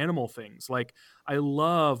Pokemon animal things. Like I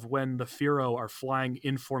love when the Fearow are flying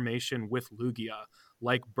in formation with Lugia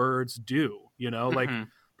like birds do, like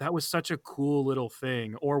that was such a cool little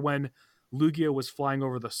thing. Or when Lugia was flying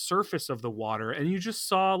over the surface of the water and you just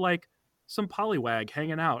saw like some Poliwag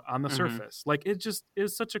hanging out on the surface. Like it just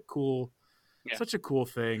is such a cool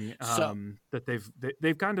thing that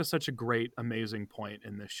they've gotten to such a great, amazing point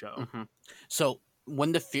in this show. Mm-hmm. So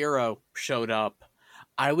when the Fearow showed up,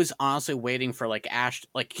 I was honestly waiting for like Ash,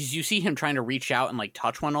 like, because you see him trying to reach out and like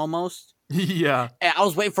touch one almost. Yeah. And I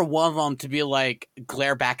was waiting for one of them to be like,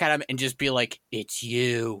 glare back at him and just be like, it's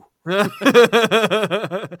you.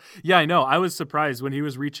 Yeah, I know. I was surprised when he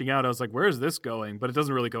was reaching out. I was like, where is this going? But it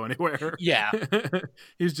doesn't really go anywhere. Yeah.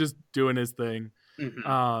 He's just doing his thing.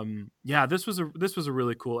 Mm-hmm. Yeah, this was a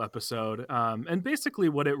really cool episode. And basically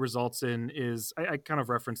what it results in is, I kind of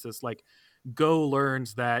referenced this, like, Go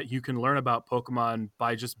learns that you can learn about Pokemon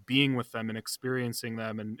by just being with them and experiencing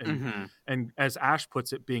them, and as Ash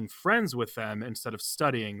puts it, being friends with them instead of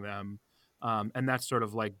studying them. And that's sort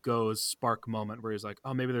of like Go's spark moment where he's like,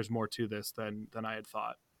 oh, maybe there's more to this than I had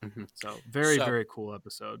thought. Mm-hmm. So very cool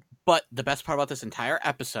episode. But the best part about this entire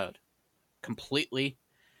episode completely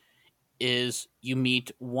is you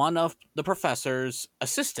meet one of the professor's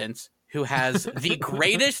assistants who has the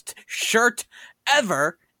greatest shirt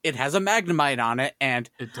ever. It has a Magnemite on it, and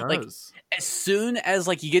it does. Like, as soon as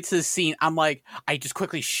like you get to the scene, I'm like, I just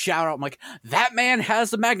quickly shout out, I'm like, that man has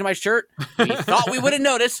the Magnemite shirt. We thought we wouldn't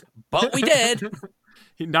notice, but we did.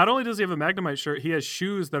 Not only does he have a Magnemite shirt, he has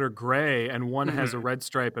shoes that are gray, and one has a red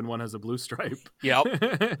stripe and one has a blue stripe.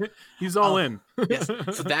 Yep. He's all in. Yes.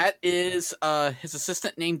 So that is his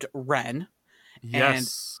assistant named Ren.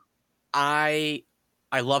 Yes. And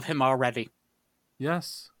I love him already.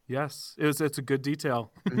 Yes. Yes, it's a good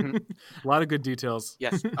detail. Mhm. A lot of good details.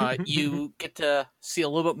 Yes, you get to see a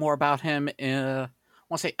little bit more about him in, I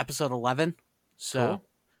want to say, episode 11. So Cool.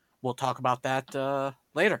 we'll talk about that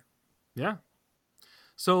later. Yeah.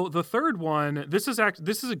 So the third one, this is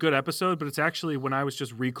a good episode, but it's actually, when I was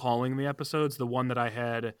just recalling the episodes, the one that I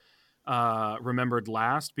had remembered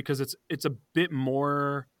last, because it's a bit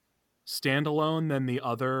more standalone than the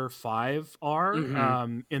other 5 are,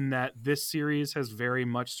 Mhm. in that this series has very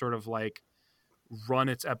much sort of like run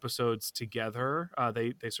its episodes together.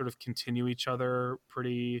 They sort of continue each other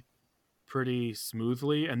pretty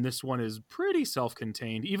smoothly, and this one is pretty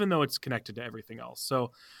self-contained, even though it's connected to everything else.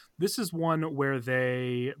 So this is one where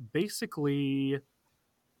they basically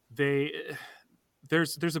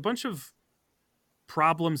there's a bunch of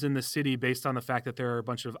problems in the city based on the fact that there are a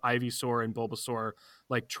bunch of Ivysaur and Bulbasaur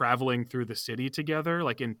like traveling through the city together,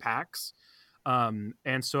 like in packs.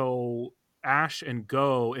 And so Ash and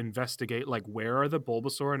Go investigate, like, where are the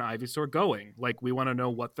Bulbasaur and Ivysaur going? Like, we want to know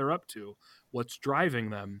what they're up to, what's driving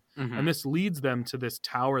them. Mhm. And this leads them to this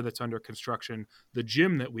tower that's under construction, the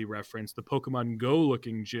gym that we referenced, the Pokemon Go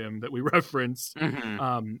looking gym that we referenced.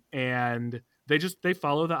 Mhm. And they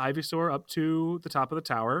follow the Ivysaur up to the top of the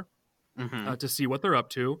tower Mhm. to see what they're up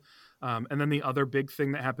to. And then the other big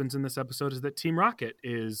thing that happens in this episode is that Team Rocket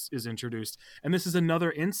is introduced. And this is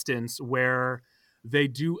another instance where they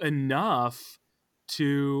do enough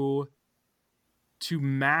to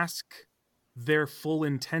mask their full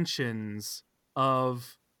intentions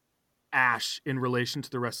of Ash in relation to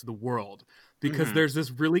the rest of the world. Because Mhm. there's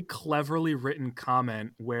this really cleverly written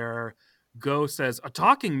comment where Go says, "A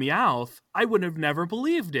talking Meowth? I would have never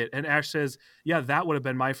believed it." And Ash says, "Yeah, that would have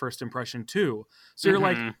been my first impression too." So you're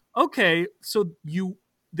like, Mhm. okay, so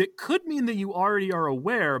that could mean that you already are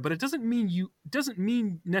aware, but it doesn't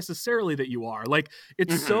mean necessarily that you are. Like,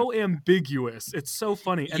 it's Mhm. so ambiguous. It's so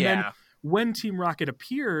funny. And then Yeah. when Team Rocket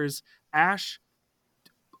appears, Ash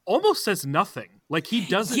almost says nothing. Like, he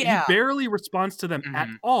Yeah. barely responds to them at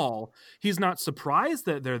Mhm. all. He's not surprised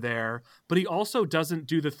that they're there, but he also doesn't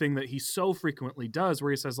do the thing that he so frequently does,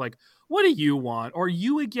 where he says, like, "What do you want?" or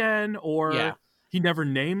 "You again?" or Yeah. he never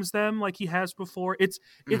names them like he has before. It's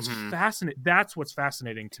Mhm. fascinating. That's what's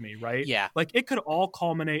fascinating to me, right? Yeah. Like, it could all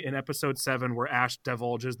culminate in episode 7 where Ash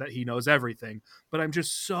divulges that he knows everything, but I'm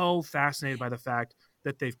just so fascinated by the fact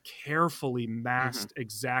that they've carefully masked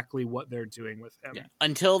exactly what they're doing with him. Yeah.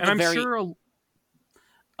 Until And the I'm very. sure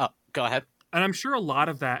Oh, go ahead. and I'm sure a lot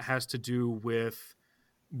of that has to do with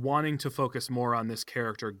wanting to focus more on this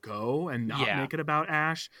character Go and not Yeah. make it about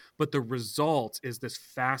Ash. But the result is this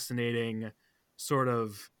fascinating sort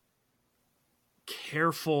of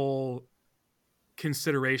careful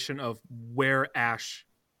consideration of where Ash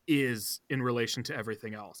is in relation to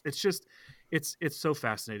everything else. It's just, it's so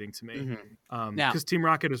fascinating to me. Mhm. Now- Because Team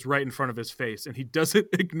Rocket is right in front of his face and he doesn't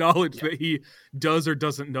acknowledge that he does or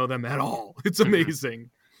doesn't know them at all. It's amazing.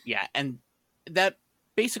 Yeah, and that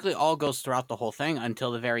basically all goes throughout the whole thing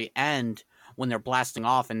until the very end when they're blasting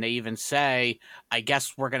off, and they even say, "I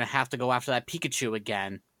guess we're gonna have to go after that Pikachu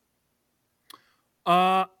again."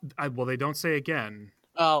 Well, they don't say again.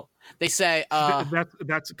 Oh, they say,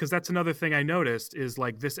 That's because that's another thing I noticed is,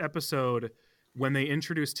 like, this episode, when they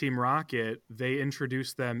introduce Team Rocket, they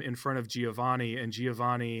introduce them in front of Giovanni, and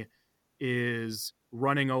Giovanni is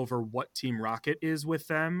running over what Team Rocket is with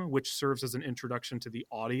them, which serves as an introduction to the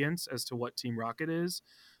audience as to what Team Rocket is,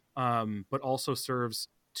 but also serves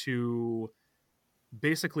to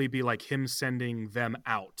basically be like him sending them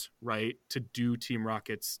out, right, to do Team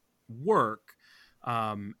Rocket's work.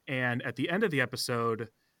 And at the end of the episode,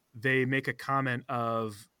 they make a comment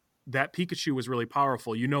of that Pikachu was really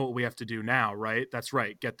powerful. You know what we have to do now, right? That's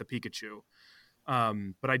right. Get the Pikachu.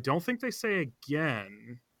 But I don't think they say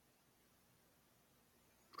again.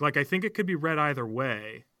 Like, I think it could be read either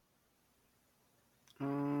way.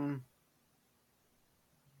 I'm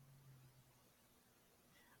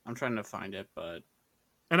trying to find it, but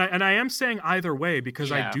And I am saying either way because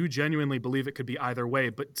Yeah. I do genuinely believe it could be either way,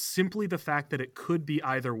 but simply the fact that it could be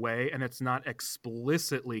either way and it's not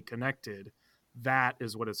explicitly connected, that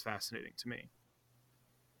is what is fascinating to me.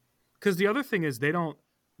 Because the other thing is they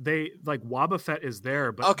like Wobbuffet is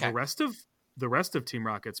there, but Okay. the rest of Team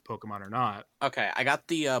Rocket's Pokemon are not. okay, I got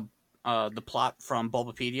the plot from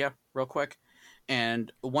Bulbapedia real quick,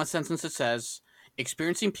 and one sentence it says,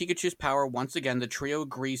 "Experiencing Pikachu's power once again, the trio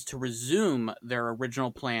agrees to resume their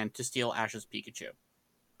original plan to steal Ash's Pikachu."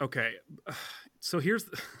 Okay, so here's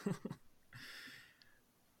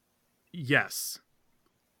yes.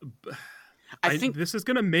 I think this is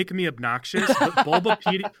going to make me obnoxious, but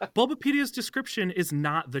Bulbapedia's description is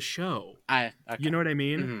not the show. okay. You know what I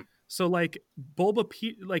mean? Mhm. So like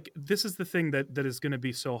like this is the thing that is going to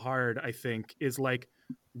be so hard, I think, is like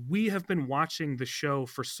we have been watching the show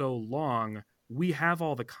for so long, we have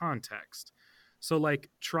all the context. So like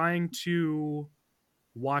trying to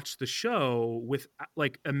watch the show with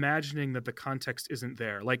like imagining that the context isn't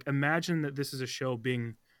there. Like imagine that this is a show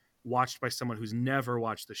being watched by someone who's never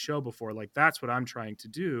watched the show before. Like that's what I'm trying to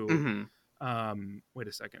do. Mm-hmm. Wait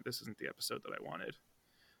a second, this isn't the episode that I wanted.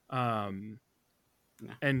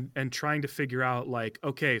 And trying to figure out like,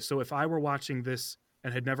 okay, so if I were watching this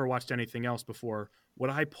and had never watched anything else before, would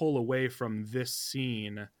I pull away from this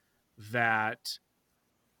scene that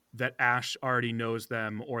Ash already knows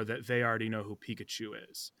them or that they already know who Pikachu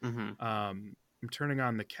is? Mm-hmm. I'm turning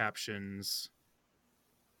on the captions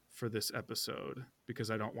for this episode because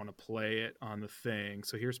I don't want to play it on the thing.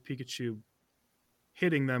 So here's Pikachu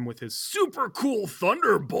hitting them with his super cool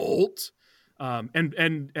Thunderbolt.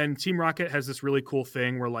 And Team Rocket has this really cool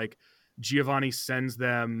thing where like Giovanni sends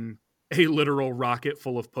them a literal rocket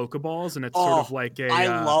full of Pokeballs, and it's sort of like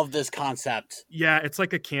I love this concept. Yeah, it's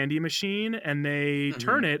like a candy machine, and they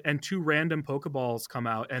turn it, and 2 random Pokeballs come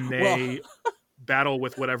out, and they battle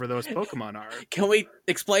with whatever those Pokemon are. Can we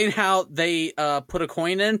explain how they put a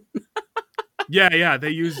coin in? Yeah,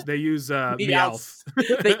 they use Meowth.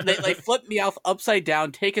 they flip Meowth upside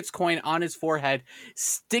down, take its coin on his forehead,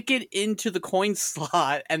 stick it into the coin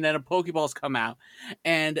slot, and then a Pokeballs come out.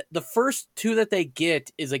 And the first 2 that they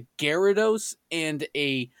get is a Gyarados and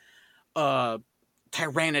a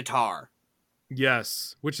Tyranitar.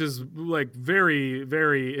 Yes, which is like very,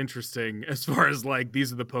 very interesting as far as like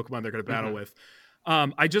these are the Pokemon they're going to battle with.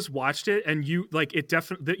 I just watched it, and you like it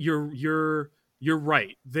definitely. You're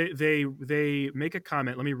right. They make a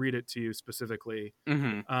comment. Let me read it to you specifically.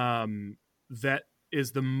 That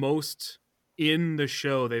is the most in the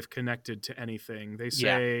show they've connected to anything. They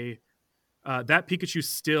say that Pikachu's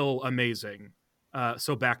still amazing.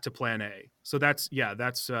 So back to Plan A. So that's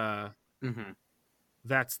the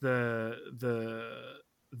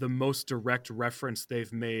most direct reference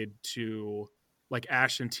they've made to like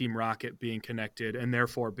Ash and Team Rocket being connected and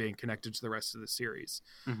therefore being connected to the rest of the series.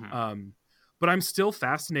 But I'm still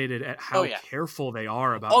fascinated at how careful they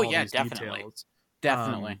are about all these details.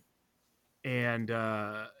 Definitely. And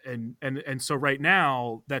so right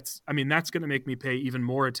now that's going to make me pay even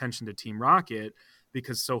more attention to Team Rocket,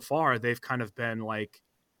 because so far they've kind of been like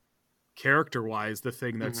character wise the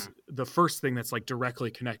thing that's the first thing that's like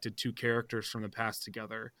directly connected to characters from the past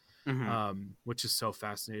together, which is so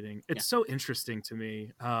fascinating. It's so interesting to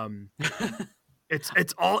me. It's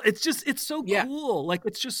so cool. Like,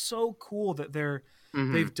 it's just so cool that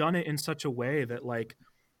they've done it in such a way that, like,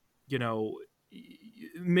 you know,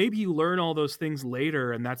 maybe you learn all those things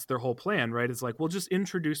later and that's their whole plan, right? It's like, we'll just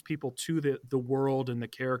introduce people to the world and the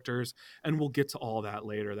characters and we'll get to all that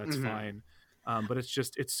later. That's fine. But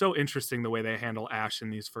it's so interesting the way they handle Ash in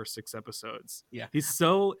these first 6 episodes. Yeah. He's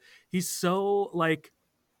so like,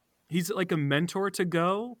 he's like a mentor to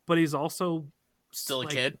Go, but he's also still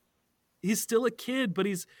like, a kid. He's still a kid, but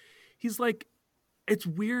he's like, it's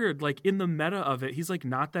weird. Like, in the meta of it, he's like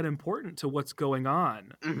not that important to what's going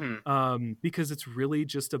on. Because it's really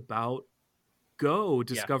just about Go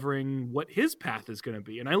discovering what his path is going to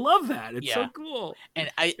be. And I love that. It's so cool.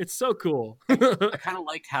 And it's so cool. I kind of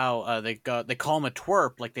like how they call him a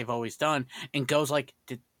twerp like they've always done. And Go's like,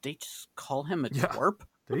 did they just call him a twerp?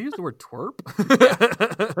 Did they use the word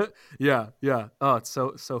twerp? Yeah. Oh, it's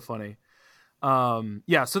so funny.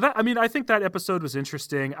 So that, I mean, I think that episode was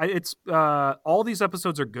interesting. It's all these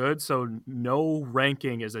episodes are good, so no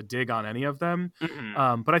ranking is a dig on any of them.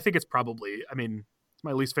 But I think it's probably, I mean, it's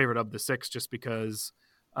my least favorite of the 6 just because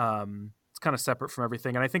it's kind of separate from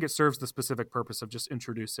everything, and I think it serves the specific purpose of just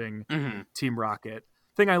introducing Team Rocket.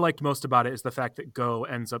 Thing I liked most about it is the fact that Go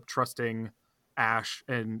ends up trusting Ash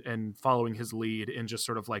and following his lead in just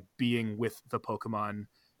sort of like being with the Pokemon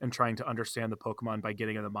and trying to understand the Pokemon by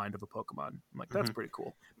getting in the mind of a Pokemon. I'm like, that's pretty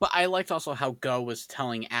cool. But I liked also how Go was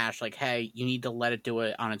telling Ash, like, hey, you need to let it do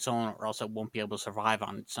it on its own or else it won't be able to survive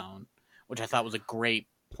on its own, which I thought was a great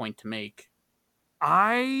point to make.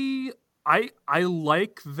 I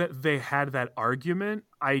like that they had that argument.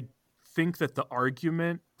 I think that the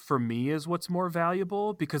argument for me is what's more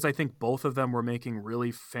valuable, because I think both of them were making really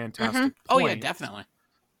fantastic points. Oh, yeah, definitely.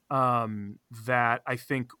 That I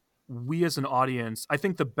think we as an audience, I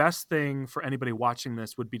think the best thing for anybody watching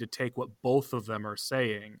this would be to take what both of them are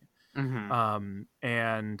saying and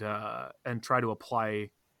try to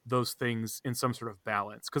apply those things in some sort of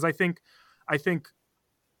balance. Because I think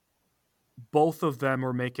both of them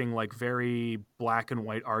are making like very black and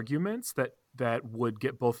white arguments that would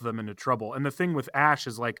get both of them into trouble. And the thing with Ash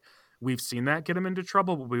is like, we've seen that get him into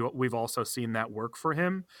trouble, but we've also seen that work for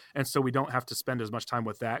him. And so we don't have to spend as much time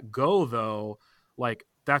with that. Go, though, like,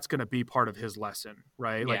 that's going to be part of his lesson,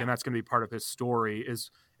 right? Like, Yeah. and that's going to be part of his story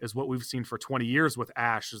is what we've seen for 20 years with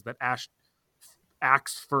Ash, is that Ash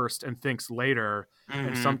acts first and thinks later.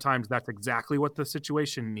 And sometimes that's exactly what the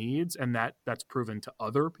situation needs, and that's proven to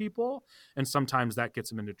other people, and sometimes that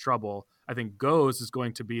gets him into trouble. I think Go's is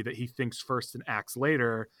going to be that he thinks first and acts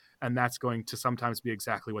later, and that's going to sometimes be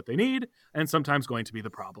exactly what they need and sometimes going to be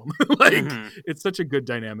the problem. Like, it's such a good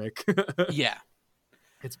dynamic. Yeah.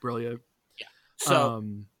 It's brilliant. So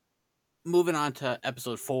moving on to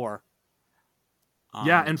episode 4.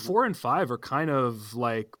 Yeah, and 4 and 5 are kind of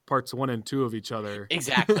like parts 1 and 2 of each other.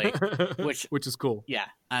 Exactly. Which is cool. Yeah.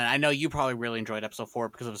 And I know you probably really enjoyed episode 4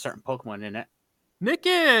 because of a certain Pokemon in it.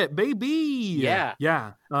 Nickit, baby. Yeah.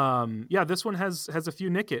 Yeah. This one has a few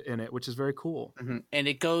Nickit in it, which is very cool. And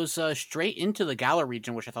it goes straight into the Galar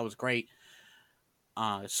region, which I thought was great.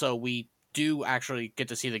 So we do actually get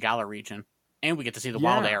to see the Galar region, and we get to see the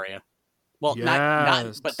wild area. Well,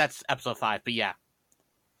 not, but that's episode 5. But yeah.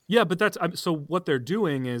 Yeah, but that's so. What they're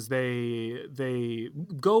doing is they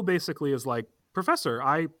go basically as like, Professor,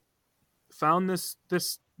 I found this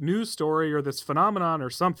news story or this phenomenon or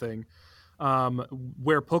something,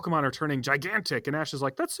 where Pokemon are turning gigantic, and Ash is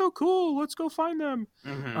like, that's so cool, let's go find them.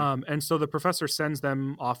 And so the professor sends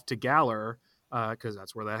them off to Galar, because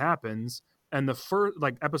that's where that happens. And the first,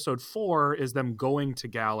 like, episode 4 is them going to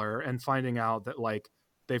Galar and finding out that, like,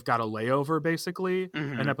 they've got a layover basically.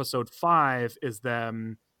 And episode 5 is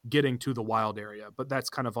them getting to the wild area. But that's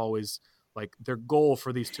kind of always like their goal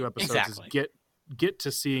for these 2 episodes is get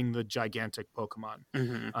to seeing the gigantic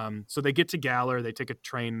Pokemon. So they get to Galar, they take a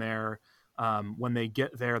train there. When they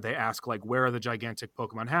get there, they ask, like, where are the gigantic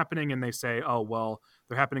Pokemon happening? And they say, oh, well,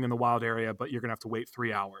 they're happening in the wild area, but you're going to have to wait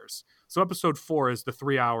 3 hours. So episode 4 is the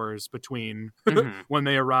 3 hours between when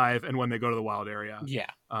they arrive and when they go to the wild area. Yeah.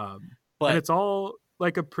 But and it's all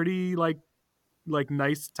like a pretty, like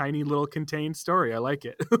nice, tiny little contained story. I like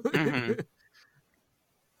it.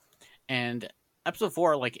 And episode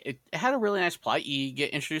 4, like, it had a really nice plot. You get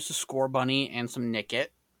introduced to Scorbunny and some Nickit,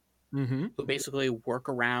 who basically work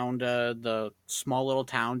around the small little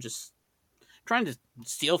town, just trying to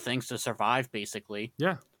steal things to survive, basically.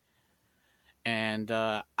 Yeah. And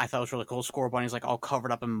I thought it was really cool. Scorbunny's like all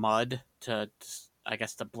covered up in mud to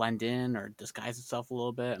blend in or disguise itself a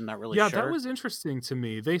little bit. I'm not really sure. Yeah, that was interesting to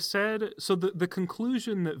me. They said, so the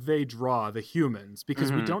conclusion that they draw, the humans,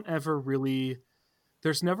 because we don't ever really,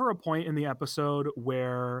 there's never a point in the episode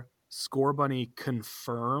where Scorbunny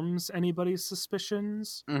confirms anybody's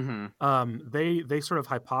suspicions. They sort of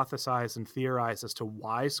hypothesize and theorize as to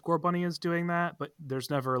why Scorbunny is doing that, but there's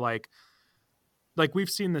never like we've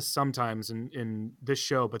seen this sometimes in this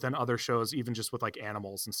show, but then other shows, even just with like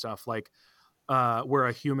animals and stuff, like where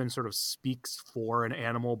a human sort of speaks for an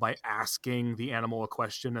animal by asking the animal a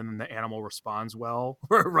question and then the animal responds well,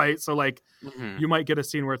 right? So like you might get a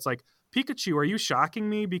scene where it's like, Pikachu, are you shocking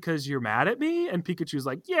me because you're mad at me? And Pikachu's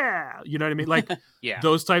like, yeah, you know what I mean? Like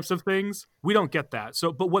those types of things. We don't get that.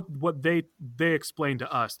 So, but what they explained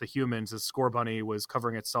to us, the humans, is Scorbunny was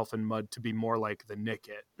covering itself in mud to be more like the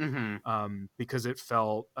Nickit, because it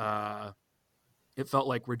felt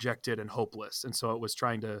like rejected and hopeless, and so it was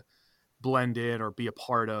trying to blend in or be a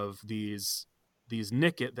part of these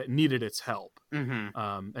Nickit that needed its help,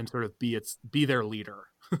 and sort of be their leader.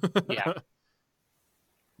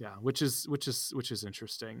 Yeah, which is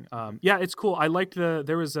interesting. Yeah, it's cool. I liked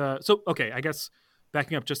I guess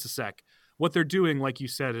backing up just a sec, what they're doing, like you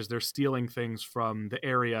said, is they're stealing things from the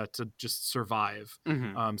area to just survive.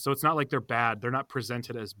 So it's not like they're bad. They're not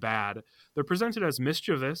presented as bad. They're presented as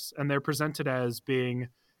mischievous, and they're presented as being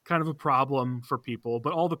kind of a problem for people,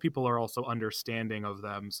 but all the people are also understanding of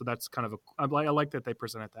them. So that's kind of I like that they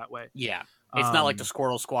present it that way. Yeah. It's not like the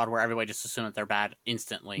Squirtle Squad where everybody just assumes that they're bad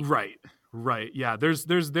instantly. Right. Yeah. There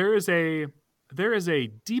is a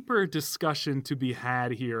deeper discussion to be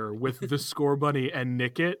had here with the Scorbunny and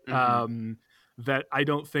Nickit, that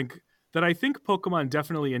I think Pokemon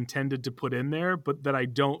definitely intended to put in there, but that I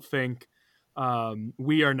don't think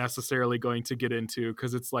we are necessarily going to get into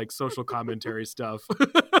because it's like social commentary stuff.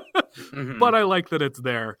 But I like that it's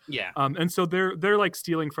there. Yeah. And so they're like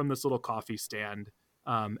stealing from this little coffee stand,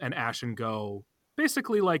 and Ash and Go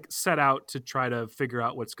basically like set out to try to figure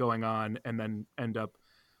out what's going on, and then end up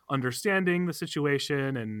understanding the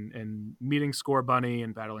situation and meeting Scorbunny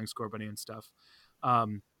and battling Scorbunny and stuff.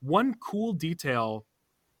 One cool detail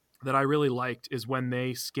that I really liked is when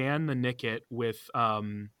they scan the Nickit with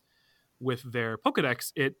their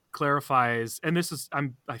Pokedex, it clarifies, and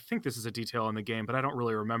I think this is a detail in the game, but I don't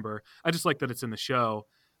really remember. I just like that it's in the show.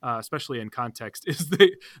 especially in context, is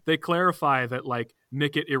they clarify that like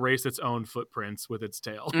Nickit erased its own footprints with its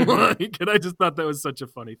tail. Like, and I just thought that was such a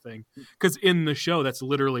funny thing, because in the show that's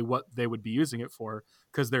literally what they would be using it for,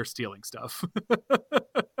 because they're stealing stuff.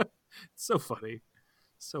 So funny.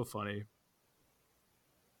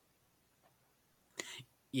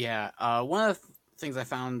 Yeah, one of the things I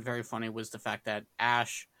found very funny was the fact that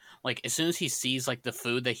Ash, like, as soon as he sees, like, the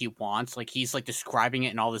food that he wants, like, he's, like, describing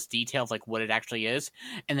it in all this detail of, like, what it actually is,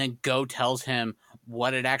 and then Go tells him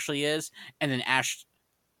what it actually is, and then Ash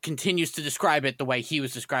continues to describe it the way he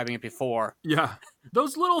was describing it before. Yeah.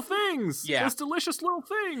 Those little things. Yeah. Those delicious little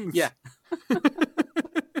things. Yeah.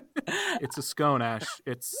 It's a scone, Ash.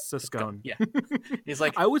 It's a scone. Yeah. He's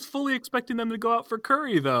like, I was fully expecting them to go out for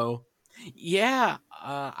curry, though. yeah.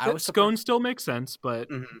 I was scone still makes sense, but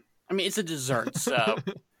I mean, it's a dessert, so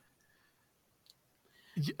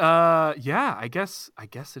yeah, I guess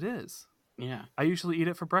it is. yeah. I usually eat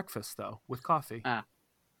it for breakfast though, with coffee. Ah.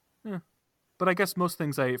 Yeah. But I guess most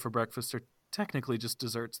things I eat for breakfast are technically just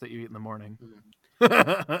desserts that you eat in the morning.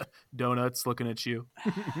 Donuts looking at you.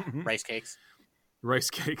 Rice cakes.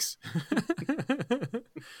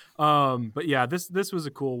 But yeah, this was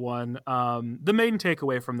a cool one. The main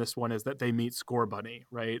takeaway from this one is that they meet Scorbunny,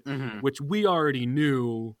 right? Which we already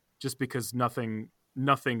knew, just because nothing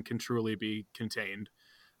can truly be contained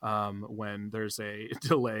when there's a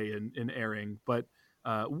delay in airing, but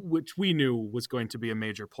which we knew was going to be a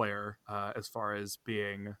major player as far as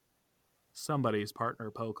being somebody's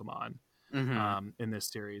partner Pokemon. In this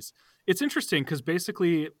series. It's interesting because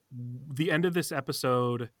basically the end of this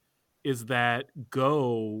episode is that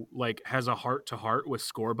Go like has a heart-to-heart with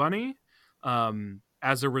Scorbunny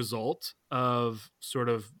as a result of sort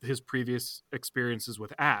of his previous experiences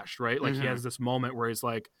with Ash, right? Like he has this moment where he's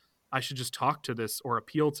like, I should just talk to this or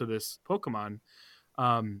appeal to this Pokemon.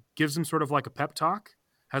 Gives him sort of like a pep talk,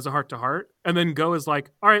 has a heart-to-heart, and then Go is like,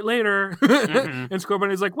 all right, later. And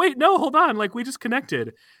Scorbunny is like, wait, no, hold on, like we just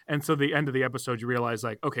connected. And so the end of the episode, you realize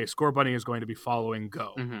like, okay, Scorbunny is going to be following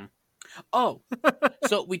Go. Oh,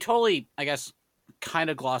 so we totally, I guess, kind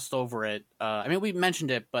of glossed over it. I mean, we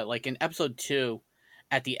mentioned it, but like in episode 2,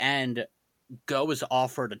 at the end, Go is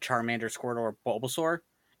offered a Charmander, Squirtle, or Bulbasaur,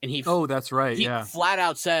 and he that's right, he yeah, flat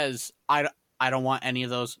out says, I don't want any of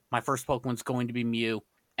those. My first Pokemon's going to be Mew.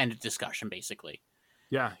 End of discussion, basically.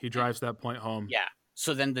 Yeah, he drives that point home. Yeah.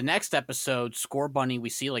 So then the next episode, Scorbunny, we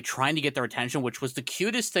see like trying to get their attention, which was the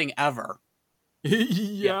cutest thing ever.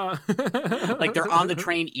 Yeah. Like they're on the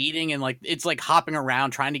train eating and like it's like hopping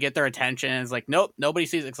around trying to get their attention. And it's like, nope, nobody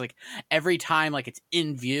sees it. It's like every time like it's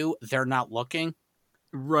in view, they're not looking.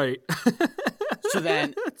 Right. So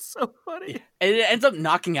then it's so funny. And it ends up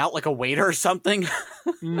knocking out like a waiter or something.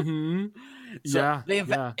 So yeah.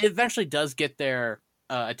 It eventually does get their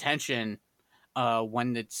attention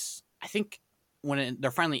when it's, I think when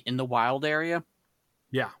they're finally in the wild area.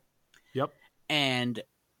 Yeah. Yep. And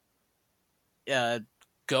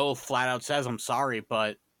Go flat out says, I'm sorry,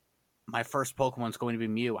 but my first Pokemon's going to be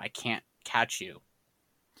Mew. I can't catch you.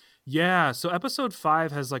 Yeah, so episode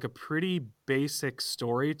 5 has like a pretty basic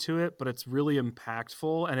story to it, but it's really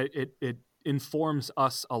impactful and it informs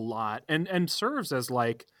us a lot and serves as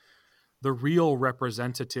like the real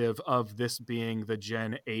representative of this being the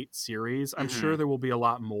Gen 8 series. I'm sure there will be a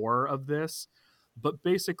lot more of this, but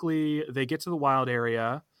basically they get to the wild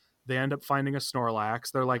area. They end up finding a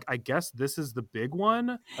Snorlax. They're like, I guess this is the big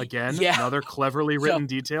one. Again, another cleverly written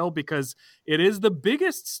detail, because it is the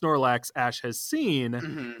biggest Snorlax Ash has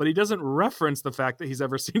seen, but he doesn't reference the fact that he's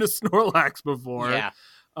ever seen a Snorlax before. Yeah.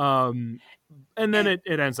 And then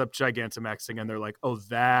it ends up Gigantamaxing, and they're like, oh,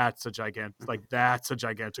 that's a gigantic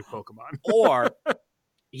Pokemon. Or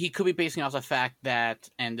he could be basing off the fact that,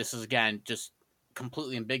 and this is, again, just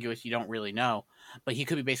completely ambiguous, you don't really know, but he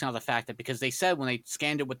could be basing on the fact that because they said when they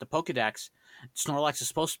scanned it with the Pokedex, Snorlax is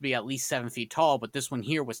supposed to be at least 7 feet tall, but this one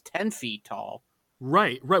here was 10 feet tall.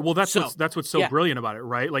 Right. Well, that's what's so brilliant about it,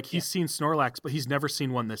 right? Like he's seen Snorlax, but he's never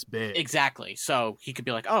seen one this big. Exactly. So he could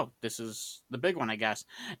be like, oh, this is the big one, I guess.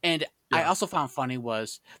 And I also found funny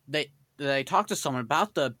was they talked to someone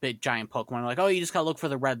about the big giant Pokemon. Like, oh, you just gotta look for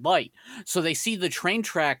the red light. So they see the train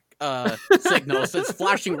track signals that's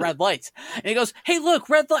flashing red lights, and he goes, "Hey, look,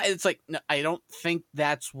 red light." It's like, no, I don't think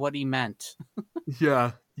that's what he meant.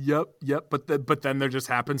 Yeah. Yep. But then there just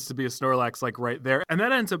happens to be a Snorlax like right there, and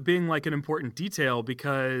that ends up being like an important detail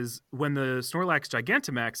because when the Snorlax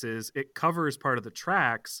Gigantamaxes, it covers part of the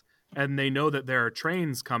tracks. And they know that there are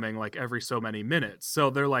trains coming like every so many minutes. So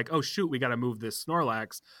they're like, oh, shoot, we got to move this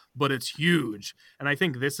Snorlax, but it's huge. And I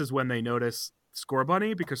think this is when they notice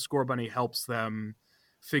Scorbunny, because Scorbunny helps them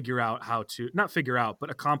figure out how to, not figure out, but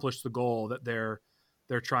accomplish the goal that they're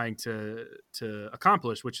they're trying to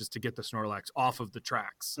accomplish, which is to get the Snorlax off of the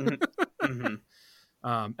tracks. Mm-hmm.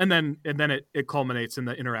 And then it culminates in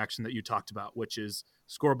the interaction that you talked about, which is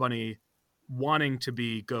Scorbunny wanting to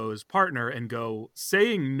be Go's partner and Go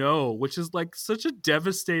saying no, which is like such a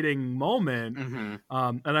devastating moment.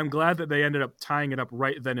 Mm-hmm. And I'm glad that they ended up tying it up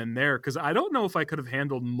right then and there, because I don't know if I could have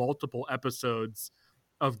handled multiple episodes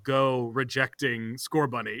of Go rejecting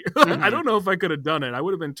Scorbunny. Mm-hmm. I don't know if I could have done it. I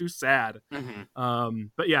would have been too sad. Mm-hmm.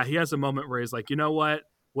 But yeah, he has a moment where he's like, you know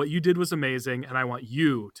what you did was amazing, and I want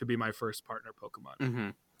you to be my first partner Pokemon. Mm-hmm.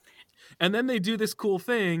 And then they do this cool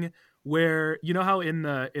thing where, you know how in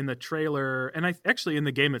the trailer, and I actually in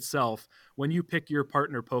the game itself, when you pick your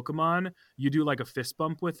partner Pokemon, you do like a fist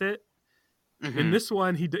bump with it. Mm-hmm. In this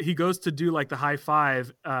one, he goes to do like the high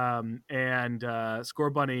five, and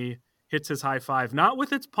Scorbunny hits his high five not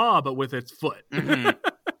with its paw but with its foot. Mm-hmm.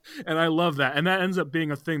 And I love that, and that ends up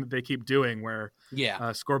being a thing that they keep doing, where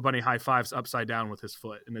Scorbunny high fives upside down with his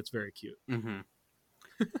foot, and it's very cute. Mm-hmm.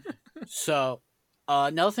 So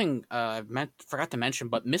another thing I forgot to mention,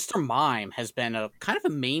 but Mr. Mime has been a kind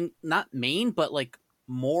of a main, not main, but like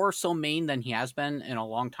more so main than he has been in a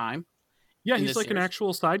long time. Yeah, he's like an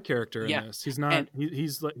actual side character in this. He's not.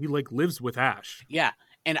 He's like, he like lives with Ash. Yeah,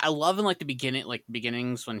 and I love in like the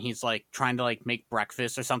beginnings when he's like trying to like make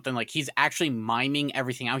breakfast or something. Like he's actually miming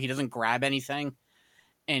everything out. He doesn't grab anything,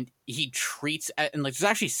 and he treats and like there's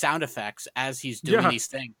actually sound effects as he's doing these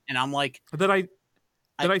things. And I'm like that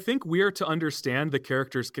I think we are to understand the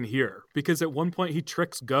characters can hear, because at one point he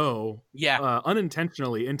tricks Go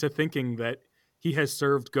unintentionally into thinking that he has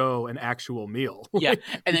served Go an actual meal. Yeah.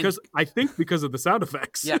 And because of the sound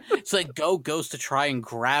effects. Yeah. It's like Go goes to try and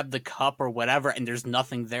grab the cup or whatever, and there's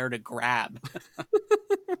nothing there to grab.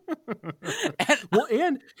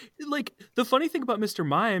 and like the funny thing about Mr.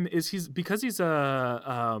 Mime is he's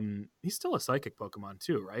still a psychic Pokemon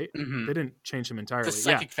too, right? Mm-hmm. They didn't change him entirely. The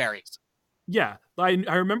psychic fairy. Yeah. I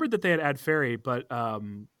remembered that they had add fairy, but I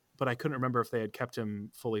couldn't remember if they had kept him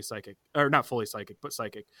fully psychic, or not fully psychic, but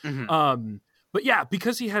psychic. Mm-hmm. But yeah,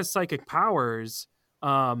 because he has psychic powers,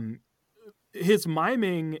 his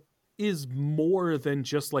miming is more than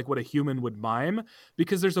just like what a human would mime,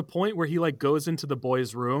 because there's a point where he like goes into the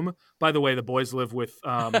boys' room. By the way, the boys live with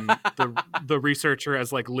the researcher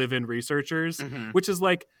as like live-in researchers, mm-hmm. which is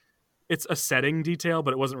like, it's a setting detail,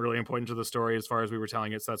 but it wasn't really important to the story as far as we were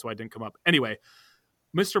telling it, so that's why it didn't come up. Anyway,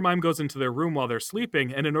 Mr. Mime goes into their room while they're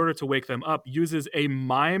sleeping, and in order to wake them up, uses a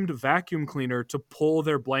mimed vacuum cleaner to pull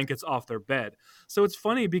their blankets off their bed. So it's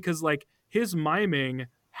funny because like his miming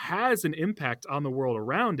has an impact on the world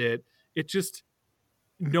around it. It just,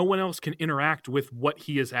 no one else can interact with what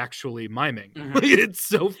he is actually miming. Mm-hmm. It's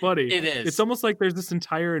so funny. It is. It's almost like there's this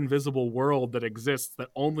entire invisible world that exists that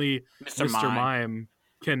only Mr. Mime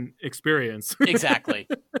can experience. Exactly.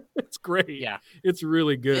 It's great. Yeah. It's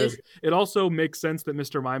really good. It also makes sense that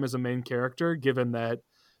Mr. Mime is a main character, given that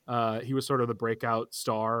he was sort of the breakout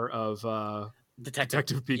star of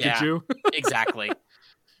Detective Pikachu. Yeah, exactly.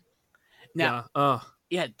 Now,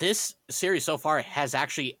 this series so far has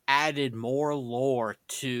actually added more lore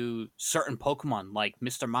to certain Pokemon like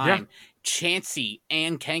Mr. Mime, Chansey,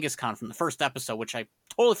 and Kangaskhan from the first episode, which I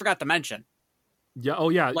totally forgot to mention. Yeah. Oh,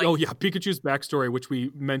 yeah. Like, Pikachu's backstory, which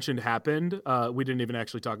we mentioned happened, we didn't even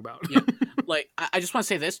actually talk about. Yeah. Like, I just want to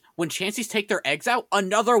say this. When Chanseys take their eggs out,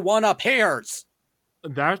 another one appears.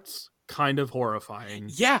 That's kind of horrifying.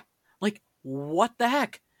 Yeah. Like, what the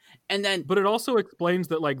heck? And then... But it also explains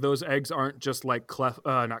that, like, those eggs aren't just, like,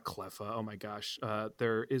 not Cleffa. Oh, my gosh.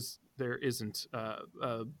 There isn't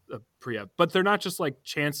a Priya. But they're not just, like,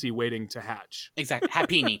 Chansey waiting to hatch. Exactly.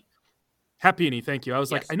 Happiny. Happiny, thank you. I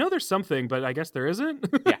was like, I know there's something, but I guess there isn't.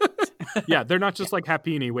 Yeah. Yeah, they're not just like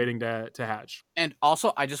Happiny waiting to hatch. And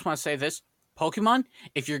also, I just want to say this. Pokemon,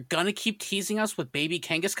 if you're going to keep teasing us with baby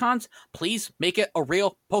Kangaskhan's, please make it a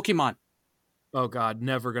real Pokemon. Oh, God,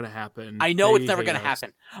 never going to happen. I know it's never going to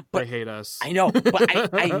happen. But they hate us. I know,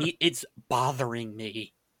 but I need, it's bothering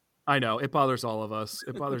me. I know. It bothers all of us.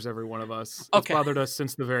 It bothers every one of us. Okay. It's bothered us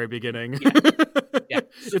since the very beginning. Yeah.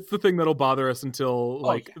 It's the thing that'll bother us until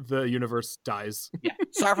the universe dies. Yeah.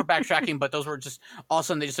 Sorry for backtracking, but those were just all of a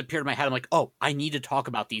sudden they just appeared in my head. I'm like, oh, I need to talk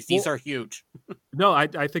about these. These are huge. No, I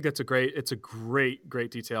think it's a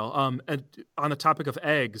great detail. And on the topic of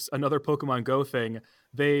eggs, another Pokemon Go thing,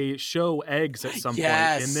 they show eggs at some point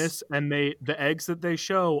in this, and the eggs that they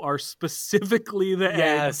show are specifically the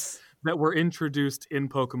eggs that were introduced in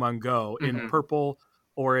Pokemon Go in purple,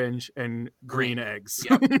 orange, and green eggs.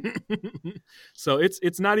 Yep. So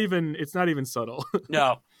it's not even subtle.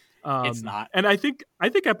 No, it's not. And I think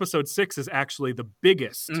episode 6 is actually the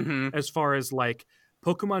biggest as far as like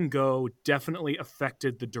Pokemon Go definitely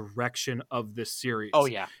affected the direction of this series. Oh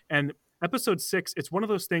yeah. And episode 6, it's one of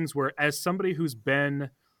those things where, as somebody who's been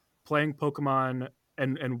playing Pokemon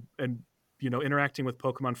and interacting with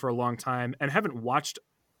Pokemon for a long time, and haven't watched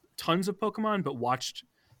tons of Pokemon, but watched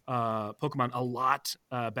Pokemon a lot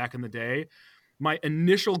back in the day, my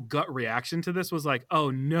initial gut reaction to this was like, oh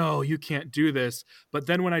no, you can't do this. But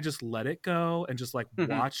then when I just let it go and just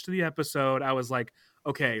watched the episode, I was like,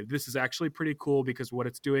 okay, this is actually pretty cool, because what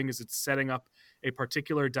it's doing is it's setting up a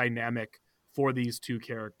particular dynamic for these two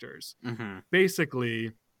characters.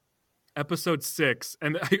 Basically, episode 6,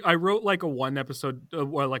 and I wrote a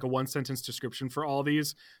one sentence description for all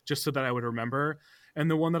these just so that I would remember. And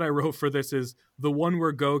the one that I wrote for this is the one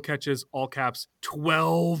where Go catches, all caps,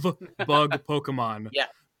 12 bug Pokemon. Yeah.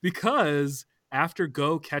 Because after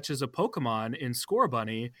Go catches a Pokemon in Score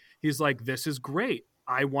Bunny, he's like, this is great.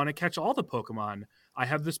 I want to catch all the Pokemon. I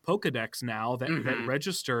have this Pokedex now that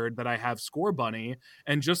registered that I have Score Bunny.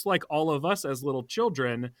 And just like all of us as little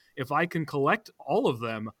children, if I can collect all of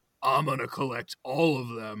them, I'm going to collect all of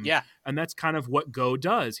them. Yeah. And that's kind of what Go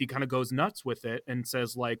does. He kind of goes nuts with it and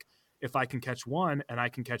says, like, if I can catch one and I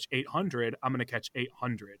can catch 800, I'm going to catch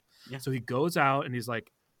 800. Yeah. So he goes out and he's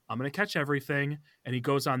like, I'm going to catch everything. And he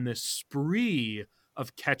goes on this spree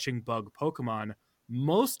of catching bug Pokemon,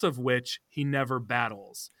 most of which he never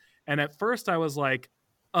battles. And at first I was like,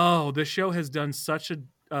 oh, the show has done such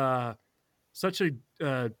a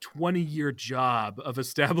 20-year job of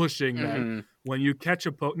establishing that when you catch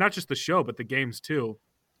a not just the show, but the games too.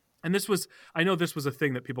 And I know this was a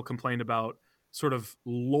thing that people complained about sort of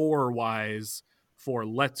lore wise for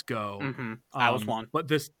Let's Go. I was one. But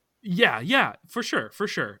this, yeah, for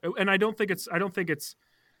sure. And I don't think it's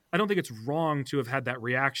wrong to have had that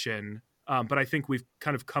reaction. But I think we've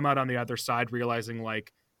kind of come out on the other side realizing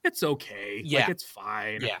like, it's okay. Yeah. Like, it's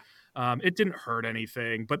fine. Yeah. It didn't hurt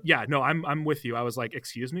anything, but yeah, no, I'm with you. I was like,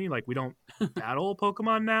 excuse me, like we don't battle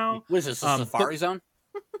Pokemon now. What is this, a Safari Zone?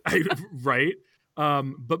 Right.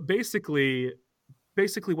 But basically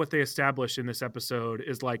what they established in this episode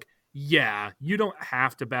is like, yeah, you don't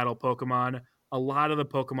have to battle Pokemon. A lot of the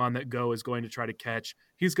Pokemon that Go is going to try to catch,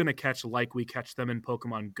 he's going to catch like we catch them in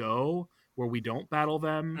Pokemon Go, where we don't battle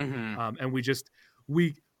them. And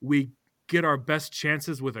we get our best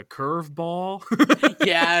chances with a curveball.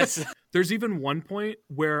 Yes. There's even one point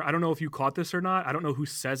where, I don't know if you caught this or not, I don't know who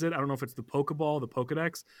says it, I don't know if it's the Pokeball, the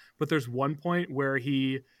Pokedex, but there's one point where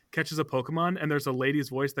he catches a Pokemon and there's a lady's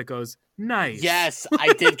voice that goes, nice. Yes,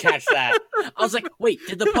 I did catch that. I was like, wait,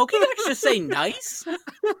 did the Pokedex just say nice?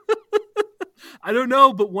 I don't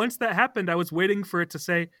know, but once that happened, I was waiting for it to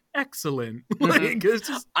say excellent. Like, it's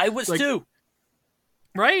just, I was like, too.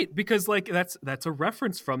 Right, because like that's a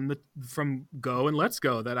reference from Go and Let's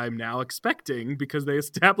Go that I'm now expecting because they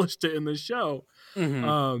established it in the show.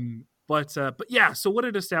 But yeah, so what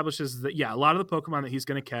it establishes is that a lot of the Pokemon that he's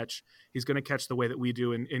going to catch the way that we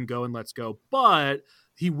do in Go and Let's Go, but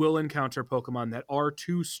he will encounter Pokemon that are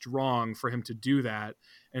too strong for him to do that,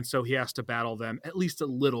 and so he has to battle them at least a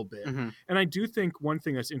little bit. And I do think one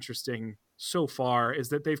thing that's interesting so far is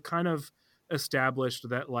that they've kind of established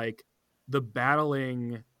that like the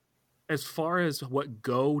battling, as far as what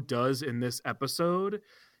Go does in this episode,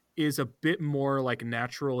 is a bit more like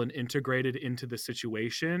natural and integrated into the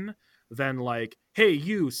situation than like, hey,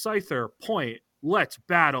 you, Scyther, point, let's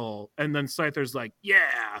battle. And then Scyther's like,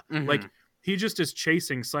 yeah. Like, he just is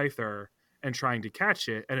chasing Scyther and trying to catch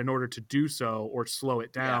it. And in order to do so or slow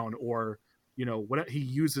it down or, what he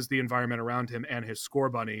uses the environment around him and his Score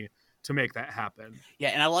Bunny to make that happen. Yeah,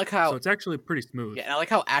 and I like how... So it's actually pretty smooth. Yeah, and I like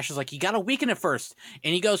how Ash is like, you gotta weaken it first.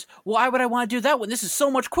 And he goes, why would I want to do that when this is so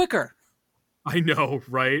much quicker? I know,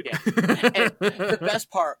 right? Yeah. And the best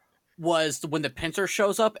part was when the pincer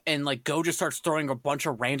shows up and like Go just starts throwing a bunch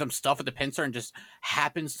of random stuff at the pincer and just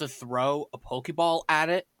happens to throw a Pokeball at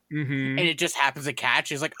it. And it just happens to catch.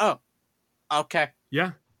 He's like, oh, okay.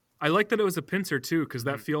 Yeah. I like that it was a pincer too, because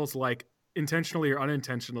that feels like intentionally or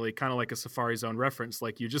unintentionally kind of like a Safari Zone reference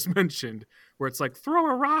like you just mentioned, where it's like throw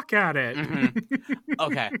a rock at it.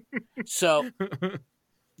 Okay, so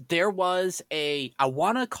there was I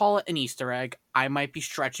want to call it an Easter egg. I might be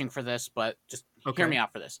stretching for this, but just hear me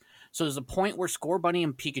out for this. So there's a point where Score Bunny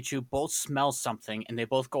and Pikachu both smell something and they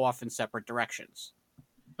both go off in separate directions.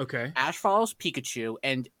 Ash follows Pikachu,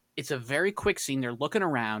 and it's a very quick scene. They're looking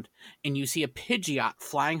around and you see a Pidgeot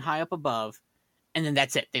flying high up above. And then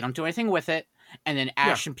that's it. They don't do anything with it. And then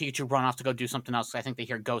Ash and Pikachu run off to go do something else. I think they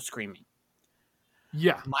hear Go screaming.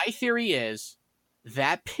 Yeah. My theory is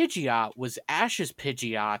that Pidgeot was Ash's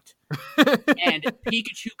Pidgeot. And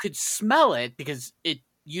Pikachu could smell it because it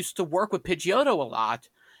used to work with Pidgeotto a lot.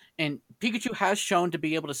 And Pikachu has shown to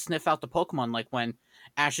be able to sniff out the Pokemon, like when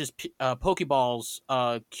Ash's Pokeballs,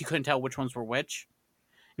 he couldn't tell which ones were which.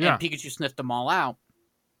 Yeah. And Pikachu sniffed them all out.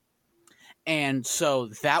 And so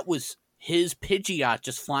that was his Pidgeot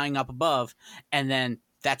just flying up above, and then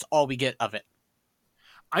that's all we get of it.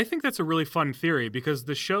 I think that's a really fun theory because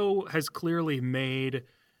the show has clearly made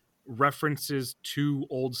references to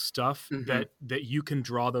old stuff that you can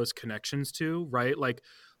draw those connections to, right? Like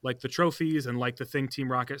the trophies and like the thing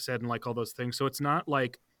Team Rocket said and like all those things. So it's not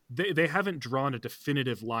like they haven't drawn a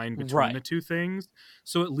definitive line between the two things.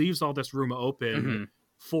 So it leaves all this room open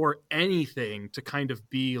for anything to kind of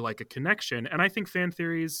be like a connection. And I think fan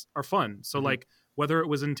theories are fun. So like whether it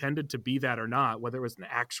was intended to be that or not, whether it was an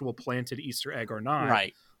actual planted Easter egg or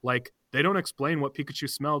not, like they don't explain what Pikachu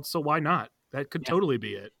smelled. So why not? That could totally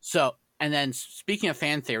be it. So, and then speaking of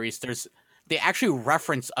fan theories, they actually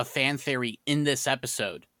reference a fan theory in this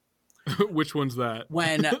episode. Which one's that?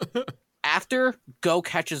 When after Go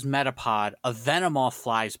catches Metapod, a Venomoth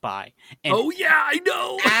flies by. And oh yeah, I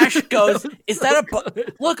know. Ash goes, "Is that a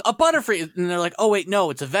Butterfree?" And they're like, "Oh wait, no,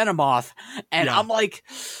 it's a Venomoth." And I'm like,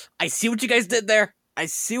 "I see what you guys did there. I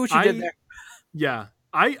see what you did there." Yeah.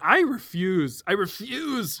 I refuse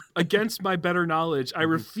against my better knowledge. I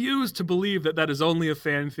refuse to believe that is only a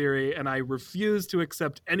fan theory, and I refuse to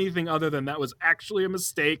accept anything other than that was actually a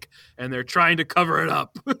mistake and they're trying to cover it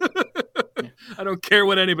up. I don't care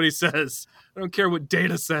what anybody says. I don't care what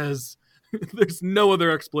data says. There's no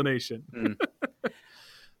other explanation.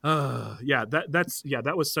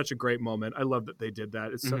 That was such a great moment. I love that they did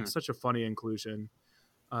that. It's such a funny inclusion.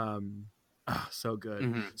 So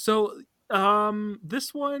good. So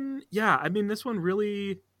this one, this one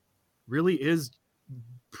really is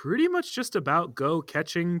pretty much just about Go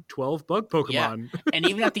catching 12 bug Pokemon. Yeah. And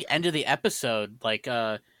even at the end of the episode, like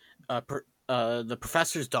the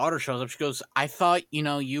professor's daughter shows up. She goes, "I thought,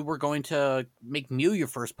 you were going to make Mew your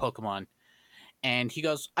first Pokemon." And he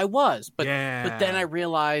goes, "I was, but then I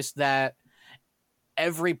realized that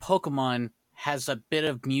every Pokemon has a bit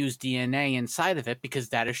of Mew's DNA inside of it, because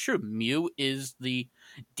that is true. Mew is the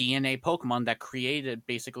DNA Pokemon that created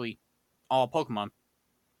basically all Pokemon."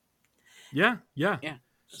 Yeah.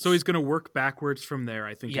 So he's going to work backwards from there,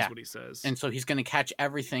 I think is what he says. And so he's going to catch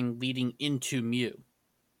everything leading into Mew.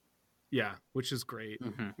 Yeah, which is great.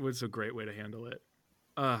 It's a great way to handle it.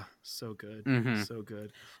 So good. So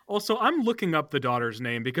good. Also, I'm looking up the daughter's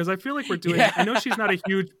name because I feel like we're doing, I know she's not a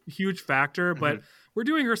huge factor, but we're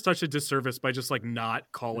doing her such a disservice by just like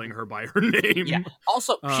not calling her by her name. Yeah.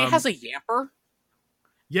 Also, she has a Yamper.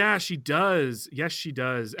 Yeah, she does. Yes, she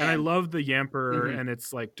does. And I love the Yamper and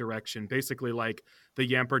its like direction. Basically, like the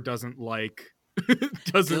Yamper doesn't like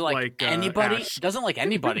anybody. Ash. Doesn't like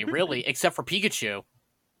anybody really, except for Pikachu.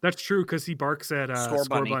 That's true, because he barks at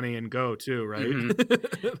Scorbunny and Go too, right?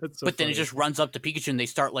 That's so but then funny. it just runs up to Pikachu and they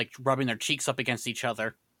start like rubbing their cheeks up against each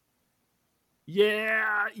other.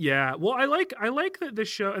 Yeah. Well, I like that this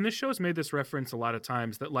show, and this show has made this reference a lot of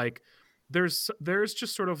times, that like there's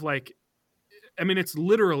just sort of like, I mean, it's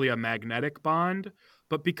literally a magnetic bond,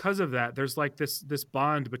 but because of that, there's like this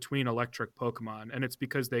bond between electric Pokemon, and it's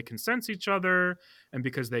because they can sense each other and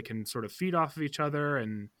because they can sort of feed off of each other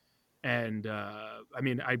and I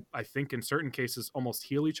mean, I think in certain cases almost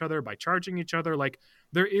heal each other by charging each other. Like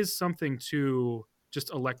there is something to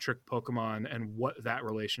just electric Pokemon and what that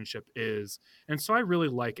relationship is. And so I really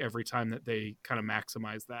like every time that they kind of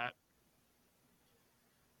maximize that.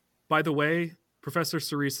 By the way, Professor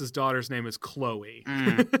Cerise's daughter's name is Chloe.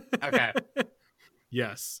 Okay.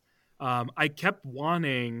 Yes. I kept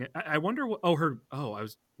wanting, I wonder what,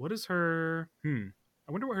 what is her,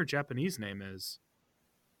 I wonder what her Japanese name is.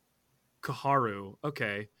 Kaharu.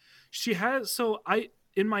 Okay. She has,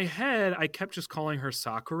 in my head, I kept just calling her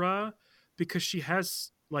Sakura because she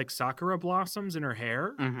has like Sakura blossoms in her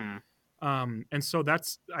hair. And so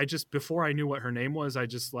before I knew what her name was, I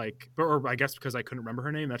just like, or I guess because I couldn't remember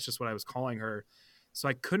her name, that's just what I was calling her. So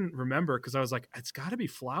I couldn't remember because I was like, it's got to be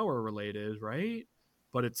flower related, right?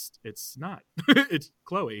 But it's not. It's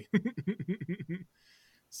Chloe.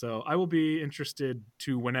 So I will be interested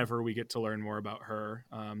to whenever we get to learn more about her.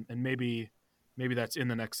 And maybe that's in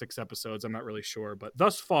the next 6 episodes. I'm not really sure. But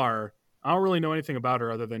thus far, I don't really know anything about her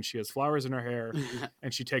other than she has flowers in her hair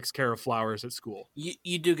and she takes care of flowers at school.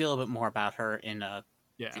 You do get a little bit more about her in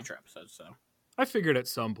future episodes. So I figured at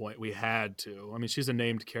some point we had to. I mean, she's a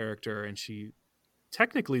named character and she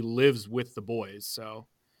technically lives with the boys. So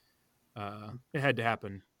it had to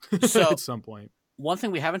happen at some point. One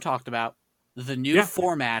thing we haven't talked about, the new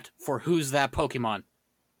format for Who's That Pokemon.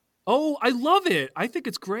 Oh, I love it. I think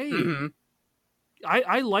it's great.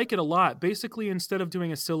 I like it a lot. Basically, instead of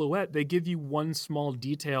doing a silhouette, they give you one small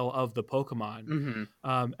detail of the Pokemon. Mm-hmm.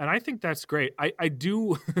 And I think that's great. I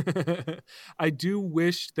do I do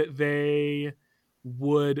wish that they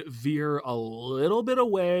would veer a little bit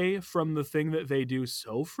away from the thing that they do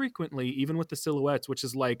so frequently, even with the silhouettes, which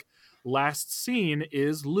is like, last scene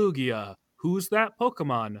is Lugia. Who's that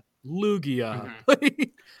Pokemon? Lugia. Mm-hmm.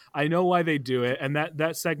 I know why they do it, and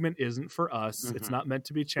that segment isn't for us. Mm-hmm. It's not meant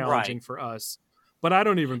to be challenging Right. for us. But I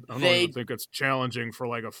don't even They- think it's challenging for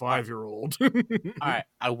like a 5-year-old. All right,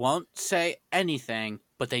 I won't say anything,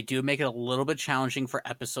 but they do make it a little bit challenging for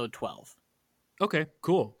episode 12. Okay,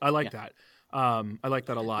 cool. I like that. I like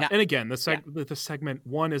that a lot. Now- and again, the segment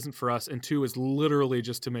 1 isn't for us, and 2 is literally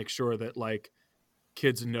just to make sure that like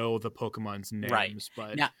kids know the Pokemon's names. Right.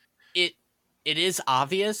 But Now, it is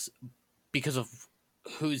obvious because of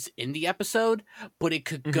who's in the episode, but it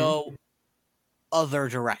could go other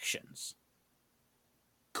directions.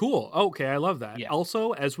 cool. Okay, I love that. Yeah.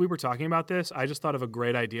 Also, as we were talking about this, I just thought of a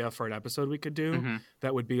great idea for an episode we could do Mhm.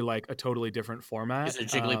 that would be like a totally different format. Is it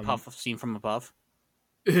Jigglypuff seen from above?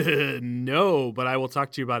 No, but I will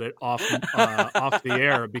talk to you about it off off the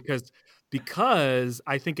air because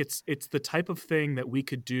I think it's the type of thing that we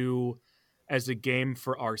could do as a game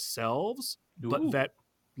for ourselves, Ooh. but that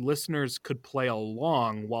listeners could play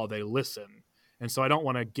along while they listen. And so I don't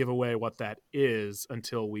want to give away what that is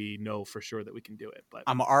until we know for sure that we can do it. But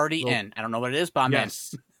I'm already Well, in. I don't know what it is, but I'm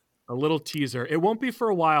yes, a little teaser. It won't be for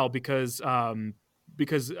a while because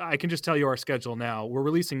I can just tell you our schedule now. We're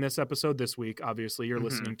releasing this episode this week. Obviously, you're Mhm.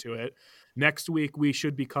 listening to it. Next week, we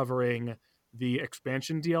should be covering the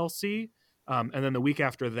expansion DLC. And then the week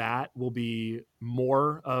after that will be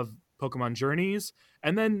more of Pokemon Journeys.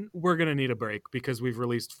 And then we're going to need a break because we've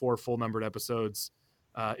released 4 full numbered episodes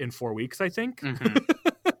in 4 weeks, I think. in.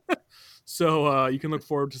 Mhm. So you can look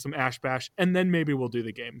forward to some Ash Bash, and then maybe we'll do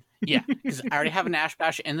the game. Yeah, because I already have an Ash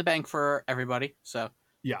Bash in the bank for everybody, so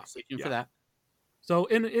Yeah. stay tuned Yeah. for that. So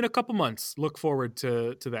in a couple months, look forward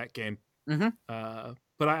to that game. Mhm.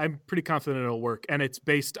 But I'm pretty confident it'll work, and it's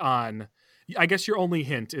based on. I guess your only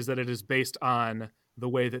hint is that it is based on the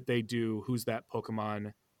way that they do Who's That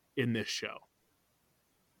Pokemon in this show.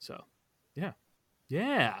 So,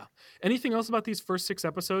 yeah. Anything else about these first 6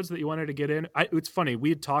 episodes that you wanted to get in? It's funny. We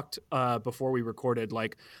had talked before we recorded,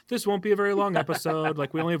 like, this won't be a very long episode.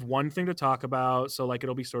 Like, we only have one thing to talk about. So, like,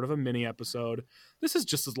 it'll be sort of a mini episode. This is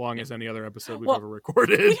just as long as any other episode we've Well, ever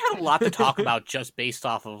recorded. We had a lot to talk about just based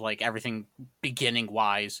off of like everything beginning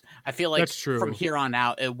wise. I feel like That's true. from here on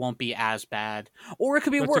out it won't be as bad, or it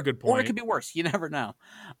could be That's a worse. good Or it point. could be worse. You never know.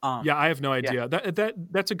 Yeah, I have no idea.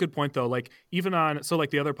 That's a good point though. Like even on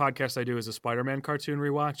like the other podcast I do is a Spider-Man cartoon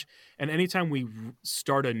rewatch, and anytime we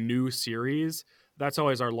start a new series, that's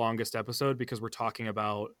always our longest episode because we're talking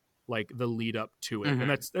about like the lead up to it, Mhm. and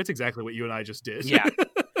that's exactly what you and I just did. Yeah.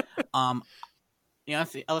 You know,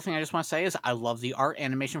 the other thing I just want to say is I love the art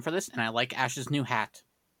animation for this, and I like Ash's new hat.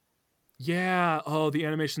 Yeah. Oh, the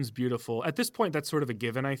animation's beautiful. At this point, that's sort of a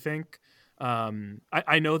given, I think.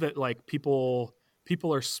 I know that like people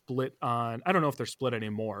are split on. I don't know if they're split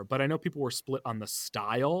anymore, but I know people were split on the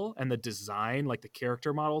style and the design, like the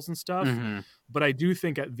character models and stuff. Mhm. But I do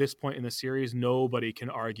think at this point in the series, nobody can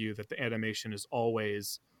argue that the animation is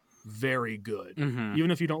always very good, Mhm.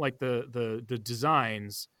 even if you don't like the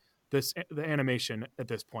designs. The animation at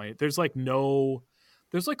this point, there's like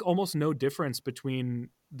almost no difference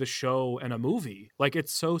between the show and a movie. Like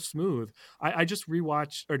it's so smooth. I just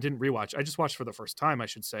didn't rewatch. I just watched for the first time, I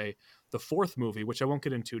should say, the 4th movie, which I won't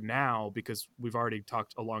get into now because we've already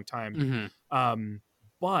talked a long time. Mhm.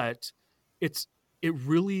 But it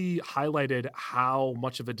really highlighted how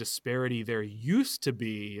much of a disparity there used to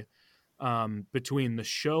be between the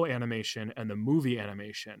show animation and the movie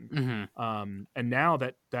animation. Mhm. And now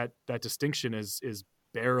that distinction is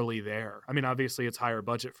barely there. I mean, obviously it's higher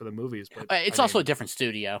budget for the movies, but It's also a different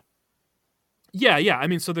studio. yeah. I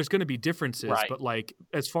mean, so there's going to be differences, Right. but like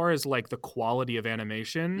as far as like the quality of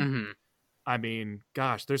animation, Mhm. I mean,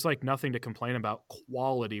 gosh, there's like nothing to complain about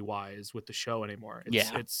quality wise with the show anymore.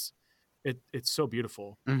 It's so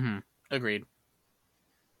beautiful. Mhm. Agreed.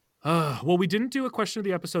 Well, we didn't do a question of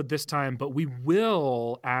the episode this time, but we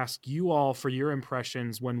will ask you all for your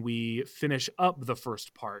impressions when we finish up the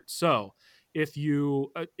first part. So if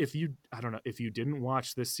you didn't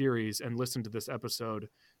watch this series and listen to this episode,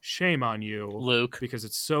 shame on you, Luke. because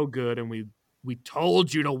it's so good and we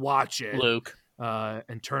told you to watch it, Luke.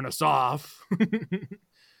 and turn us off.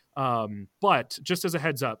 But just as a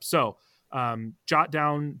heads up, so jot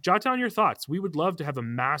down your thoughts. We would love to have a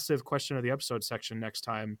massive question of the episode section next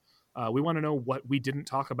time. We want to know what we didn't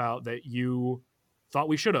talk about that you thought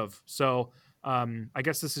we should have. So I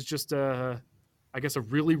guess this is just a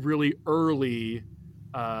really, really early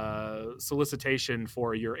solicitation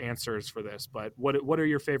for your answers for this. But what are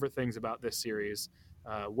your favorite things about this series?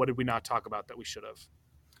 What did we not talk about that we should have?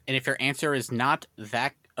 And if your answer is not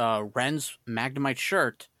that Ren's Magnemite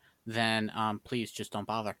shirt, then please just don't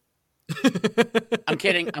bother. I'm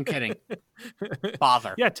kidding.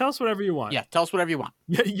 Bother. Yeah, tell us whatever you want. Yeah, tell us whatever you want.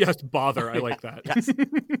 Yes, bother. I like that. Yes.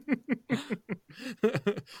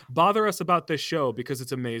 Bother us about this show because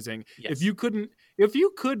it's amazing. Yes. If you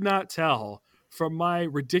could not tell from my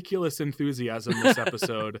ridiculous enthusiasm this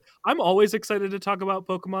episode, I'm always excited to talk about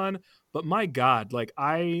Pokemon, but my God, like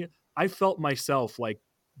I felt myself like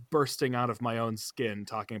bursting out of my own skin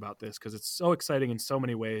talking about this because it's so exciting in so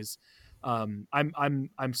many ways. I'm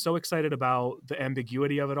so excited about the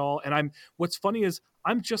ambiguity of it all, and what's funny is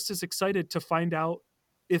I'm just as excited to find out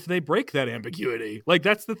if they break that ambiguity. Like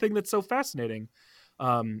that's the thing that's so fascinating.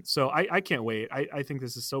 So I can't wait. I think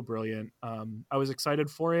this is so brilliant. I was excited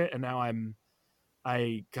for it, and now I'm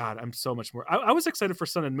so much more. I was excited for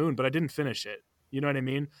Sun and Moon, but I didn't finish it. You know what I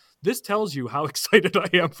mean? This tells you how excited I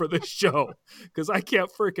am for this show because I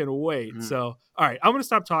can't freaking wait. Mm. So, all right, I'm going to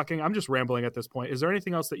stop talking. I'm just rambling at this point. Is there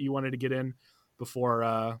anything else that you wanted to get in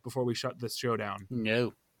before we shut this show down?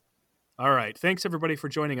 No. All right. Thanks, everybody, for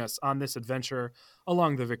joining us on this adventure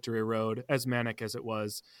along the Victory Road, as manic as it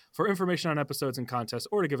was. For information on episodes and contests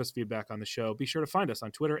or to give us feedback on the show, be sure to find us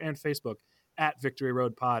on Twitter and Facebook at Victory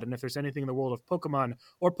Road Pod. And if there's anything in the world of Pokemon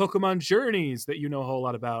or Pokemon journeys that you know a whole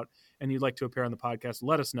lot about and you'd like to appear on the podcast,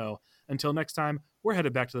 let us know. Until next time, we're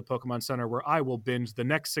headed back to the Pokemon Center where I will binge the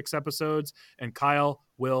next 6 episodes and Kyle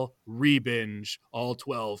will re-binge all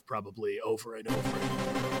 12 probably over and over.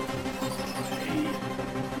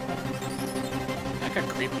 That got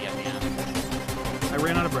creepy at the end. I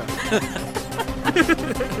ran out of breath.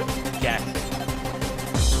 Yeah.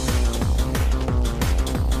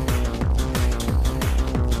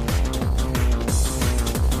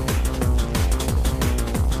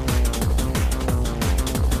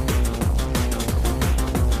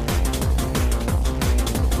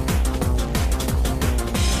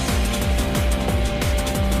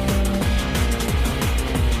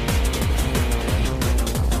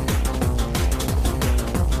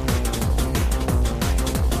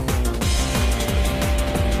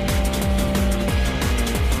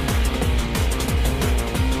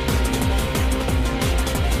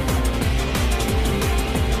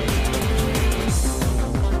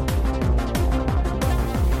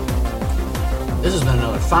 This has been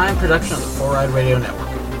another fine production of the 4Ride Radio Network.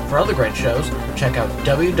 For other great shows, check out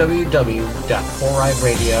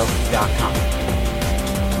www.4rideradio.com.